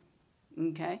accordingly.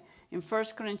 Okay? In 1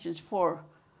 Corinthians 4,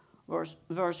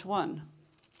 verse 1,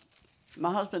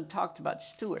 my husband talked about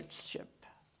stewardship.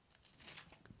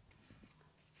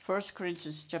 1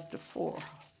 Corinthians chapter 4.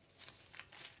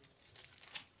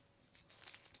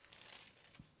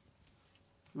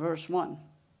 Verse 1.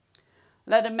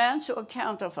 Let a man so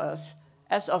account of us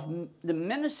as of the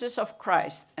ministers of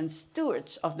Christ and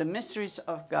stewards of the mysteries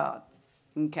of God.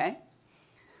 Okay?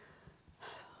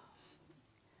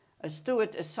 A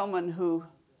steward is someone who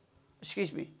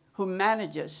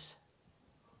manages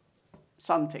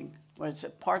something, whether it's an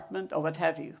apartment or what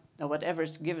have you, or whatever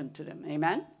is given to them.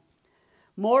 Amen?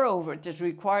 Moreover, it is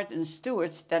required in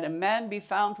stewards that a man be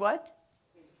found what?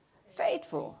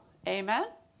 Faithful. Amen?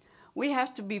 We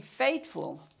have to be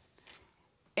faithful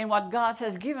in what God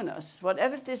has given us.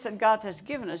 Whatever it is that God has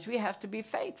given us, we have to be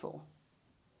faithful.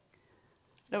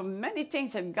 There are many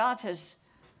things that God has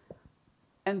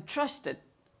entrusted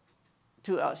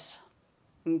to us.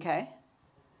 Okay?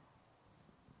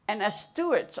 And as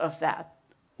stewards of that,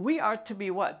 we are to be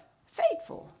what?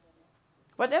 Faithful.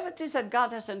 Whatever it is that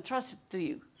God has entrusted to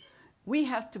you, we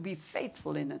have to be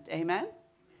faithful in it. Amen?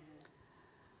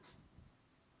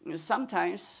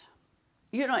 Sometimes,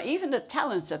 you know, even the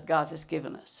talents that God has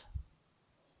given us.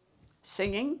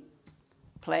 Singing,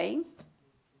 playing.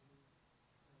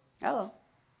 Hello.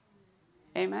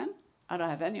 Amen? I don't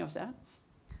have any of that.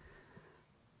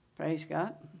 Praise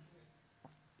God.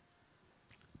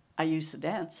 I used to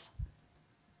dance.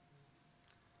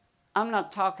 I'm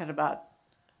not talking about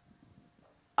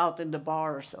out in the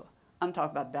bar or so. I'm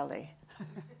talking about ballet.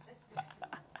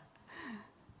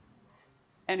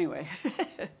 Anyway,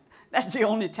 that's the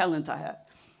only talent I have.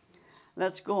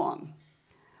 Let's go on.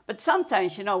 But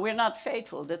sometimes, you know, we're not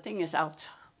faithful. The thing is out.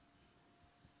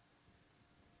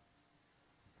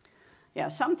 Yeah,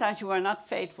 sometimes we are not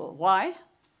faithful. Why?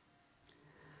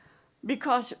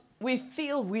 Because we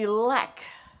feel we lack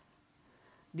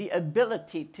the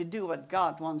ability to do what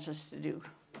God wants us to do.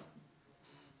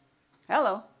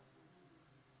 Hello.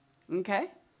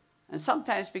 Okay? And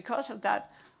sometimes because of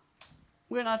that,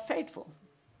 we're not faithful.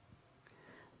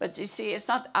 But you see, it's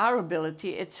not our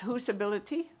ability, it's whose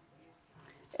ability?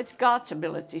 It's God's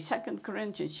ability. 2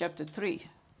 Corinthians chapter 3,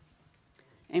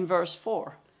 in verse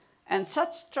 4. And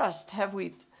such trust have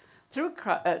we through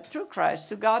Christ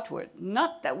to Godward,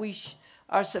 not that we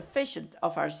are sufficient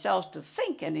of ourselves to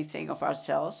think anything of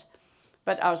ourselves,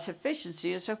 but our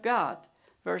sufficiency is of God.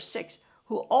 Verse 6,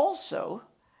 who also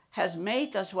has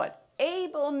made us what?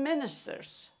 Able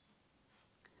ministers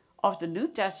of the New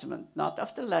Testament, not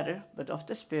of the letter, but of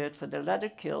the Spirit, for the letter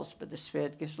kills, but the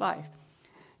Spirit gives life.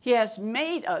 He has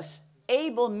made us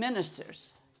able ministers,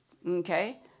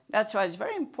 okay? That's why it's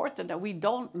very important that we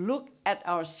don't look at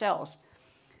ourselves.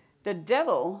 The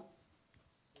devil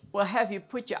will have you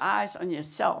put your eyes on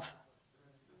yourself,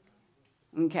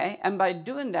 okay? And by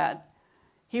doing that,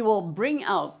 he will bring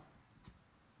out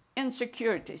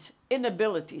insecurities,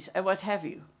 inabilities, and what have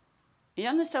you. You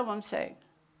understand what I'm saying?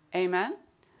 Amen?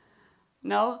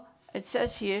 No, it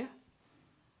says here,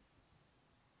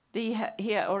 he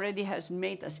already has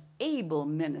made us able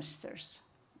ministers.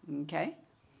 Okay?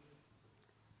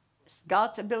 It's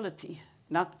God's ability,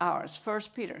 not ours. 1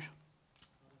 Peter.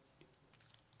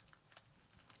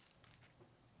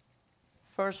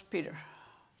 1 Peter.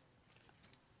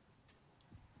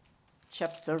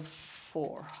 Chapter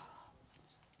 4.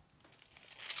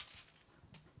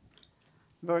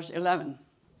 Verse 11.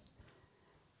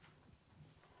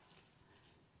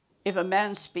 If a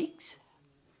man speaks,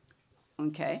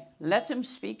 okay, let him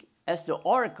speak as the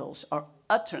oracles or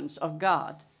utterance of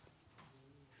God.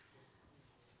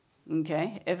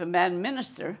 Okay, if a man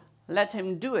minister, let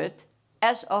him do it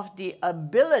as of the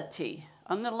ability,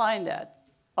 underline that,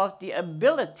 of the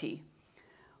ability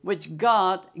which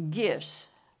God gives,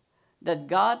 that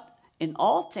God in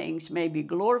all things may be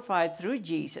glorified through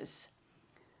Jesus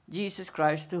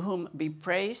Christ, to whom be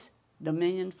praise,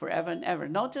 dominion forever and ever.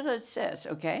 Notice what it says,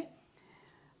 okay?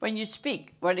 When you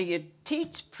speak, whether you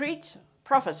teach, preach,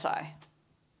 prophesy,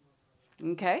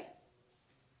 okay?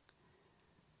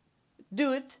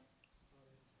 Do it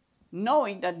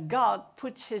knowing that God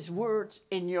puts his words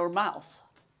in your mouth.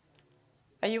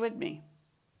 Are you with me?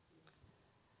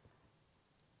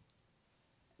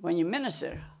 When you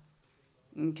minister,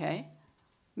 okay,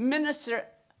 minister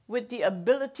with the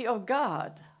ability of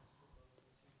God,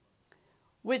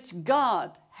 which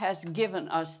God has given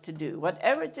us to do.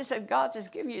 Whatever it is that God has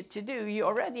given you to do, you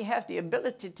already have the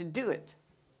ability to do it.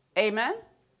 Amen?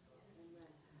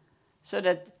 So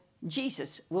that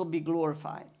Jesus will be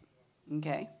glorified.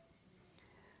 Okay?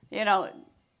 You know,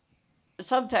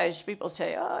 sometimes people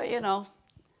say, oh, you know,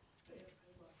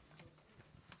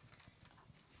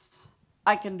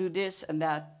 I can do this and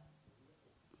that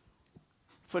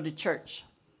for the church.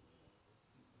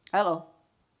 Hello?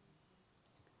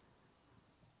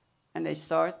 And they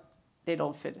start, they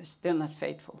don't finish. They're not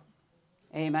faithful.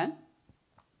 Amen?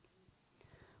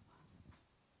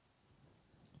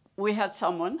 We had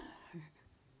someone,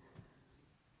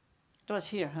 it was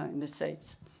here in the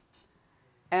States,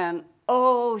 and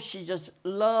oh, she just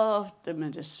loved the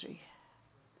ministry.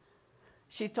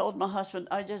 She told my husband,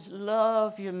 I just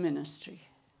love your ministry.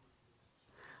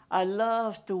 I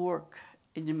love to work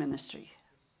in your ministry.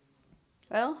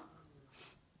 Well,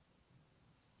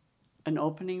 an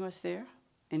opening was there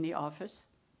in the office.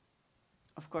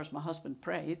 Of course, my husband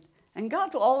prayed. And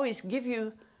God will always give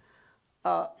you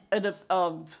a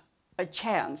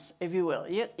chance, if you will.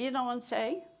 You know what I'm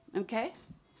saying? Okay?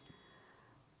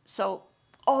 So,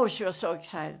 oh, she was so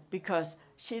excited because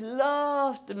she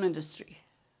loved the ministry.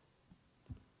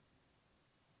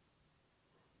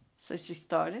 So she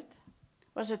started.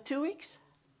 Was it 2 weeks,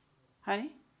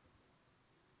 honey?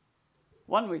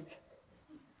 1 week.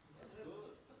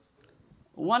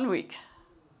 1 week.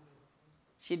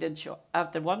 She didn't show up.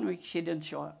 After 1 week, she didn't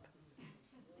show up.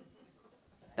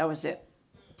 That was it.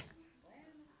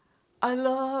 I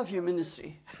love your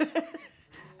ministry.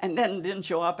 And then didn't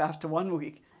show up after 1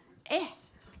 week.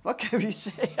 What can we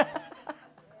say?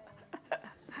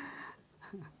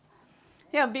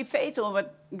 Yeah, be faithful in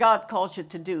what God calls you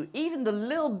to do. Even the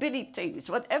little bitty things,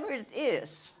 whatever it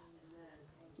is.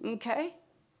 Okay?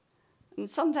 And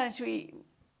sometimes we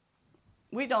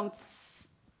don't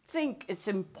think it's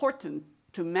important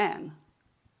to man,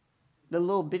 the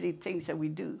little bitty things that we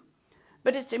do.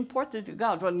 But it's important to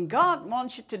God. When God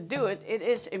wants you to do it, it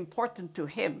is important to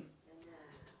him.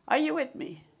 Are you with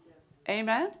me?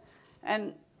 Amen?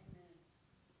 And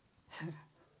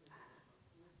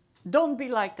don't be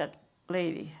like that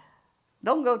lady.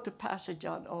 Don't go to Pastor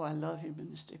John. Oh, I love your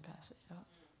ministry, Pastor John.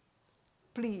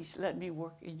 Please let me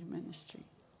work in your ministry.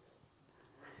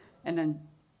 And then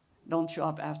don't show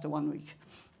up after 1 week.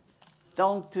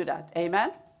 Don't do that.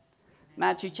 Amen?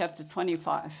 Matthew chapter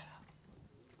 25.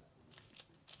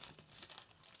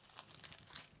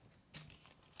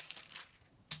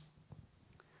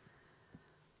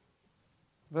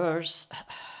 Verse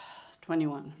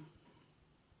 21.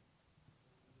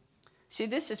 See,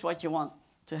 this is what you want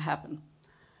to happen.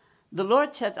 The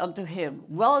Lord said unto him,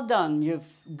 well done, you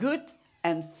good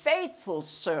and faithful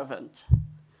servant.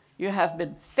 You have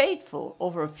been faithful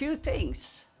over a few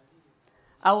things.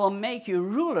 I will make you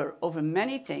ruler over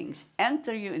many things.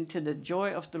 Enter you into the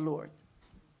joy of the Lord.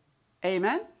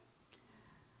 Amen?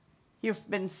 You've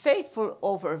been faithful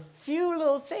over a few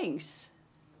little things.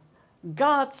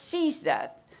 God sees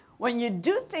that. When you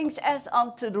do things as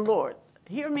unto the Lord,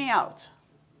 hear me out.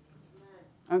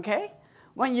 Okay?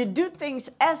 When you do things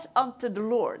as unto the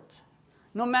Lord,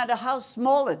 no matter how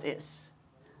small it is,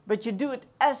 but you do it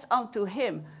as unto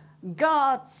him,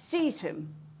 God sees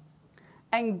him.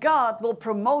 And God will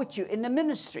promote you in the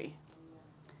ministry.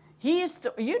 You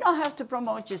don't have to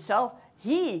promote yourself.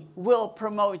 He will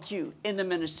promote you in the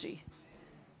ministry.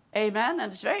 Amen?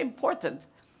 And it's very important.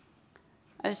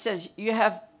 And it says, you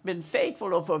have been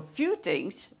faithful over a few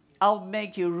things. I'll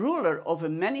make you ruler over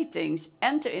many things.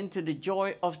 Enter into the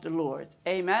joy of the Lord.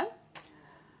 Amen?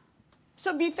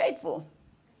 So be faithful.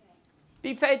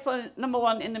 Be faithful, number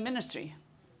one, in the ministry.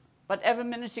 Whatever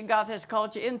ministry God has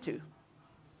called you into.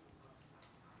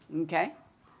 Okay?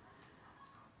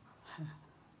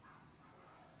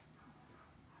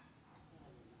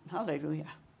 Hallelujah.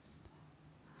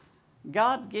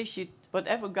 God gives you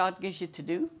whatever God gives you to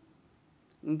do.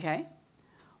 Okay?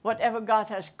 Whatever God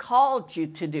has called you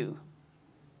to do.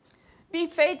 Be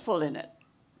faithful in it.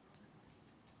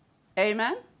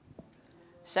 Amen?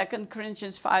 2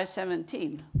 Corinthians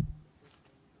 5:17.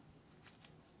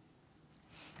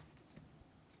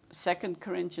 2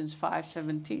 Corinthians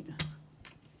 5:17.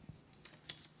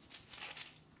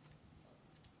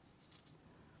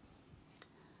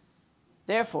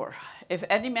 Therefore, if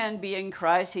any man be in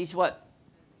Christ, he's what?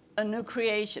 A new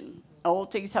creation. All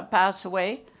things have passed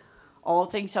away. All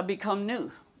things have become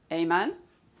new. Amen?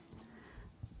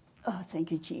 Oh,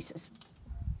 thank you, Jesus.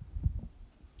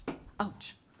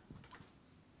 Ouch.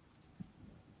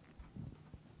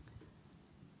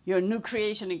 You're a new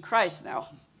creation in Christ now.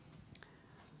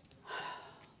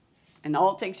 And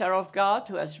all things are of God,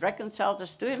 who has reconciled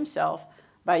us to himself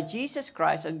by Jesus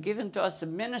Christ and given to us the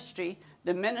ministry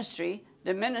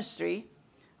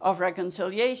of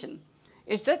reconciliation.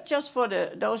 Is that just for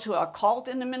those who are called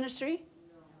in the ministry?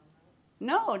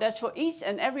 No, that's for each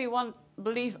and every one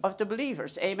of the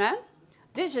believers. Amen?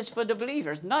 This is for the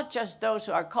believers, not just those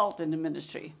who are called in the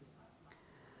ministry.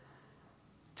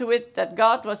 To wit, that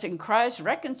God was in Christ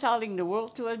reconciling the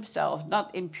world to himself,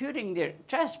 not imputing their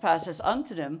trespasses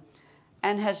unto them,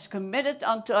 and has committed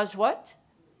unto us what?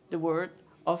 The word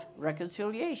of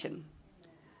reconciliation.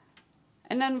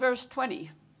 And then verse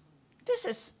 20. This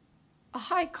is a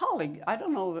high calling. I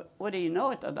don't know whether you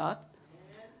know it or not.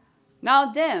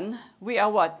 Now then, we are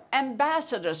what?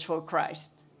 Ambassadors for Christ.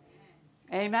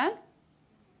 Amen?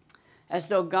 As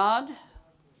though God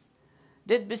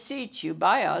did beseech you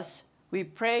by us, we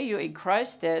pray you in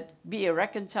Christ's stead, be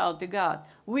reconciled to God.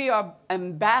 We are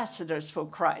ambassadors for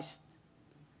Christ.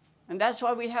 And that's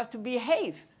why we have to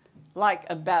behave like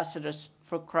ambassadors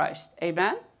for Christ.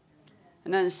 Amen?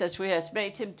 And then it says, we have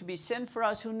made him to be sin for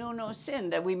us who knew no sin,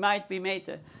 that we might be made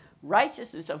the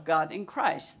righteousness of God in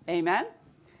Christ. Amen?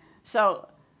 So,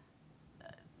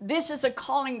 this is a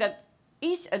calling that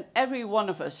each and every one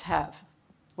of us have,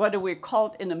 whether we're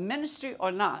called in the ministry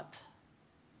or not.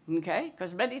 Okay?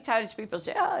 Because many times people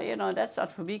say, oh, you know, that's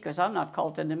not for me because I'm not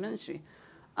called in the ministry.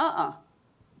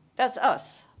 That's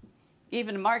us.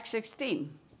 Even Mark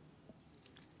 16.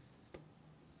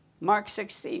 Mark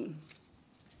 16.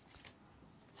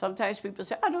 Sometimes people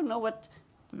say, I don't know what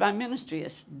my ministry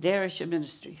is. There is your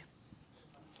ministry.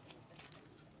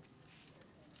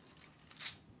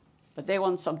 But they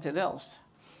want something else.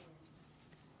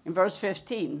 In verse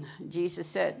 15, Jesus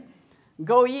said,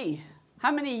 go ye.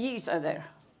 How many ye's are there?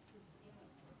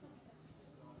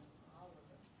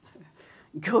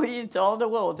 Go ye into all the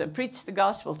world and preach the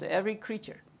gospel to every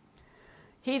creature.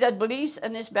 He that believes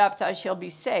and is baptized shall be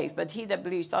saved, but he that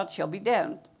believes not shall be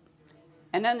damned.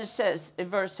 And then it says in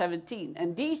verse 17,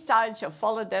 and these signs shall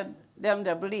follow them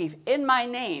that believe. In my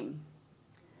name,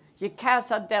 you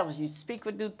cast out devils, you speak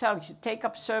with new tongues, you take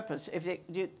up serpents. If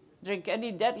you drink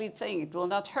any deadly thing, it will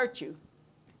not hurt you.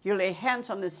 You lay hands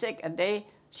on the sick, and they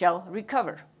shall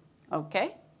recover.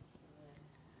 Okay?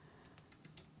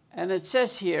 And it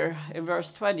says here in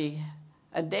verse 20,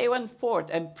 and they went forth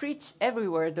and preached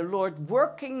everywhere, the Lord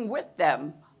working with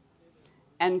them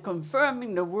and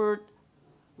confirming the word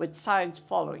with signs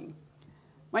following.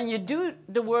 When you do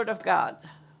the word of God,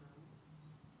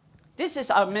 this is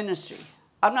our ministry.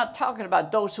 I'm not talking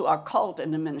about those who are called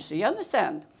in the ministry. You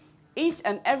understand? Each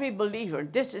and every believer,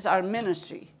 this is our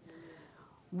ministry.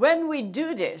 When we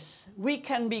do this, we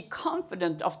can be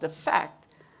confident of the fact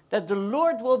that the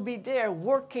Lord will be there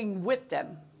working with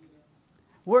them,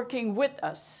 working with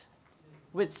us,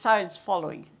 with signs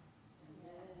following,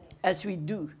 as we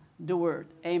do the word.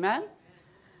 Amen?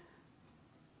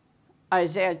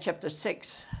 Isaiah chapter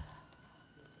 6.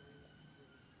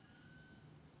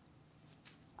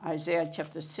 Isaiah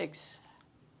chapter 6.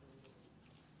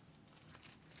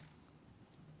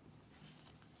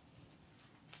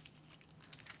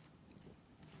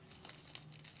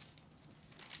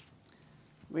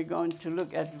 We're going to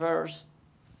look at verse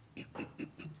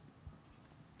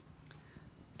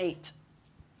 8.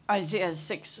 Isaiah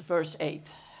 6, verse 8.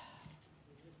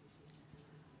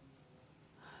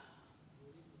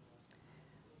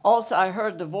 Also I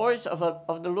heard the voice of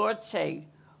the Lord saying,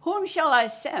 whom shall I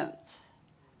send?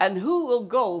 And who will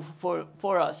go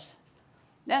for us?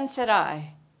 Then said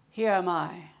I, here am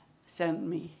I, send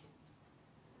me.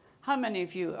 How many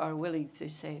of you are willing to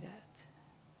say that?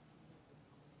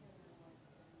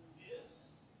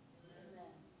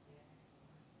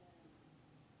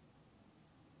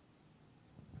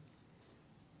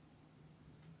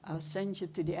 I'll send you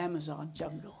to the Amazon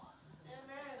jungle.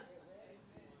 Amen.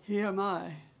 Here am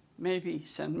I. Maybe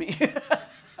send me.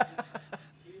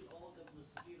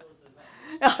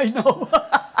 I know.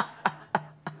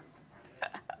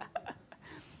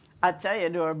 I tell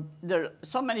you, there are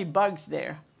so many bugs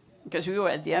there. Because we were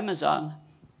at the Amazon.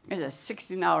 It's a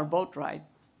 16-hour boat ride.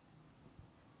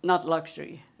 Not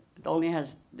luxury. It only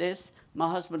has this. My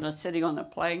husband was sitting on a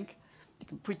plank. You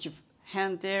can put your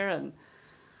hand there, and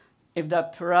if there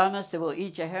are piranhas, they will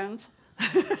eat your hand.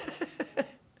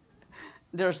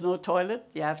 There's no toilet.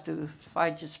 You have to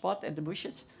find your spot in the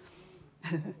bushes.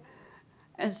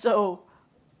 And so,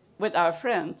 with our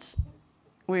friends,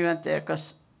 we went there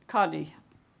because Connie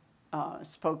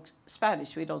spoke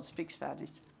Spanish. We don't speak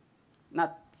Spanish.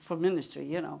 Not for ministry,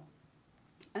 you know.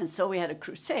 And so we had a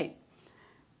crusade.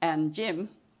 And Jim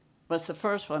was the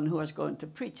first one who was going to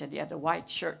preach, and he had a white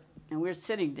shirt. And we were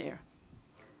sitting there.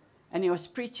 And he was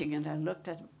preaching, and I looked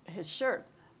at his shirt.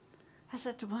 I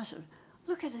said to myself,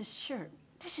 look at his shirt.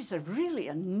 This is really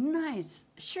a nice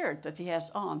shirt that he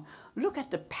has on. Look at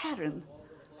the pattern.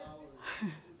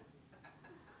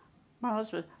 My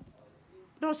husband,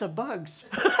 those are bugs.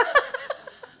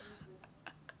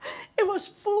 It was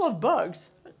full of bugs,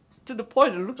 to the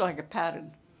point it looked like a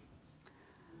pattern.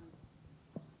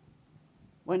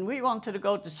 When we wanted to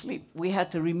go to sleep, we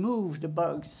had to remove the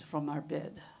bugs from our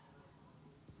bed.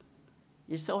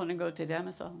 You still want to go to the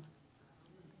Amazon?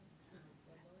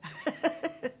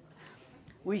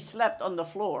 We slept on the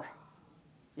floor.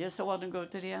 You still want to go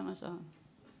to the Amazon?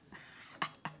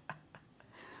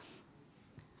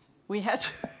 We had to,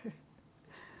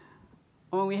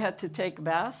 when we had to take a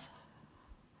bath,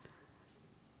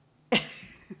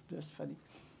 that's funny.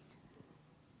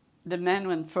 The man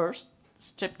went first,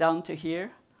 stripped down to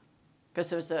here, because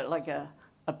there was like a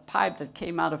pipe that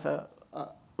came out of a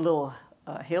little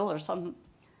hill or something,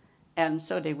 and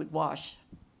so they would wash.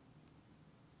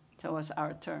 So it was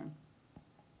our turn.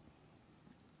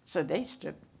 So they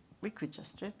stripped. We could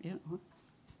just strip, you know,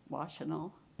 wash and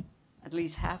all, at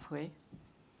least halfway.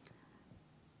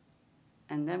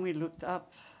 And then we looked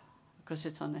up, because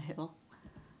it's on a hill.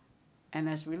 And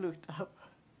as we looked up,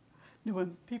 there were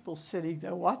people sitting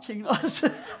there watching us.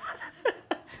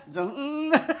 So,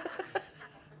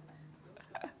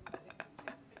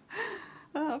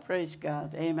 oh, praise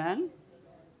God, amen.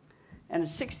 And a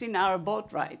 16-hour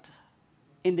boat ride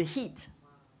in the heat.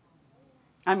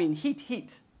 I mean, heat.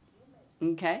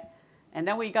 Okay? And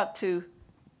then we got to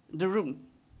the room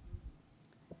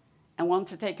and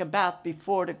wanted to take a bath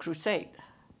before the crusade.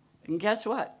 And guess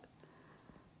what?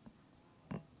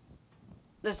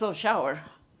 There's no shower.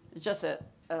 It's just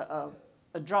a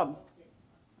drum,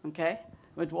 okay,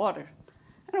 with water.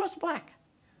 And it was black.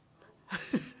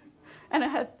 And it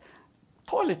had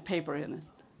toilet paper in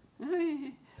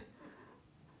it.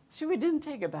 See, we didn't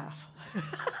take a bath.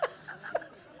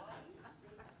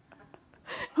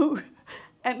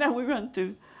 And then we went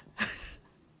to,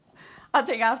 I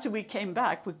think after we came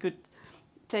back, we could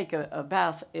take a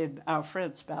bath in our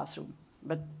friend's bathroom.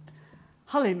 But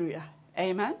hallelujah,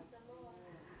 amen?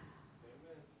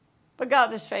 But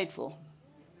God is faithful.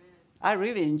 I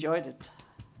really enjoyed it.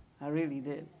 I really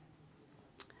did.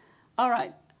 All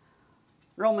right,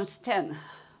 Romans 10.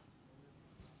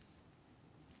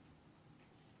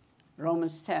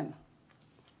 Romans 10,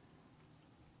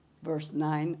 verse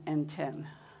 9 and 10.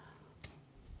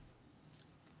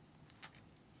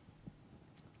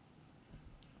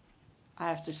 I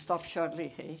have to stop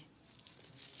shortly, hey?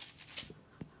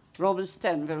 Romans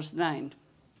 10, verse 9.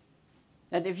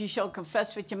 That if you shall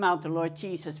confess with your mouth the Lord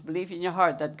Jesus, believe in your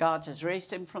heart that God has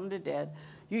raised him from the dead,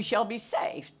 you shall be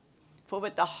saved. For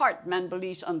with the heart man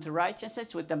believes unto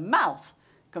righteousness, with the mouth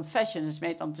confession is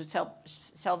made unto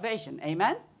salvation.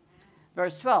 Amen?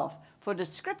 Verse 12. For the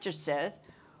scripture said,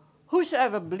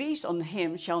 whosoever believes on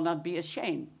him shall not be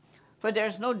ashamed. For there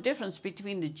is no difference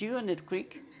between the Jew and the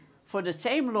Greek, for the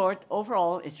same Lord over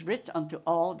all is rich unto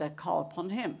all that call upon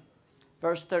him.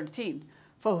 Verse 13.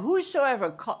 For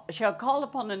whosoever shall call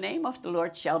upon the name of the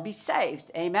Lord shall be saved.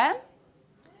 Amen?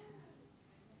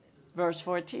 Verse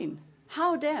 14.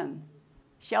 How then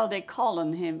shall they call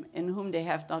on him in whom they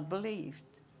have not believed?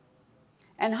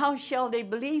 And how shall they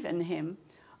believe in him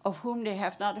of whom they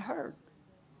have not heard?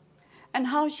 And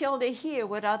how shall they hear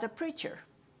without a preacher?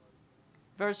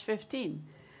 Verse 15.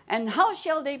 And how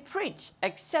shall they preach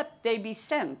except they be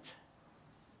sent?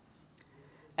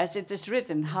 As it is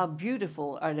written, how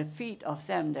beautiful are the feet of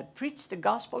them that preach the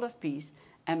gospel of peace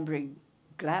and bring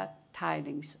glad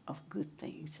tidings of good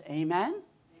things. Amen?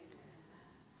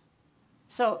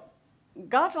 So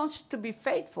God wants to be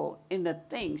faithful in the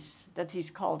things that he's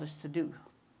called us to do.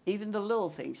 Even the little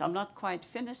things. I'm not quite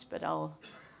finished, but I'll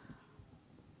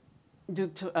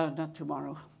do, not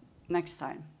tomorrow, next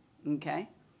time, okay?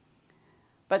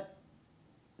 But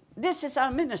this is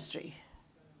our ministry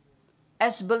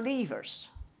as believers.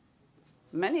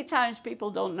 Many times people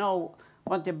don't know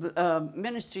what the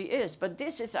ministry is, but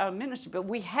this is our ministry. But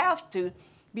we have to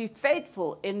be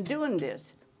faithful in doing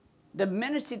this. The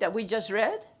ministry that we just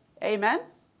read, amen?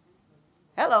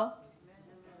 Hello?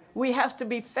 We have to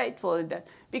be faithful in that.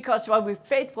 Because when we're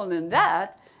faithful in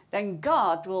that, then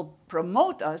God will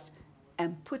promote us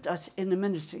and put us in the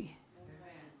ministry.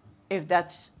 If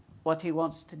that's what he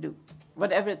wants to do.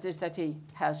 Whatever it is that he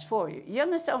has for you. You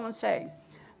understand what I'm saying?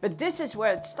 But this is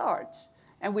where it starts.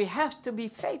 And we have to be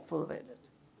faithful with it.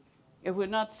 If we're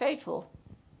not faithful,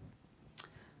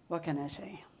 what can I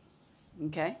say?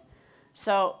 Okay?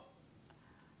 So,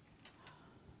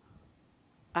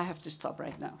 I have to stop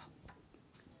right now.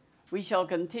 We shall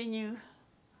continue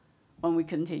when we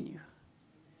continue.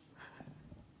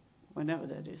 Whenever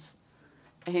that is.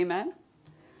 Amen?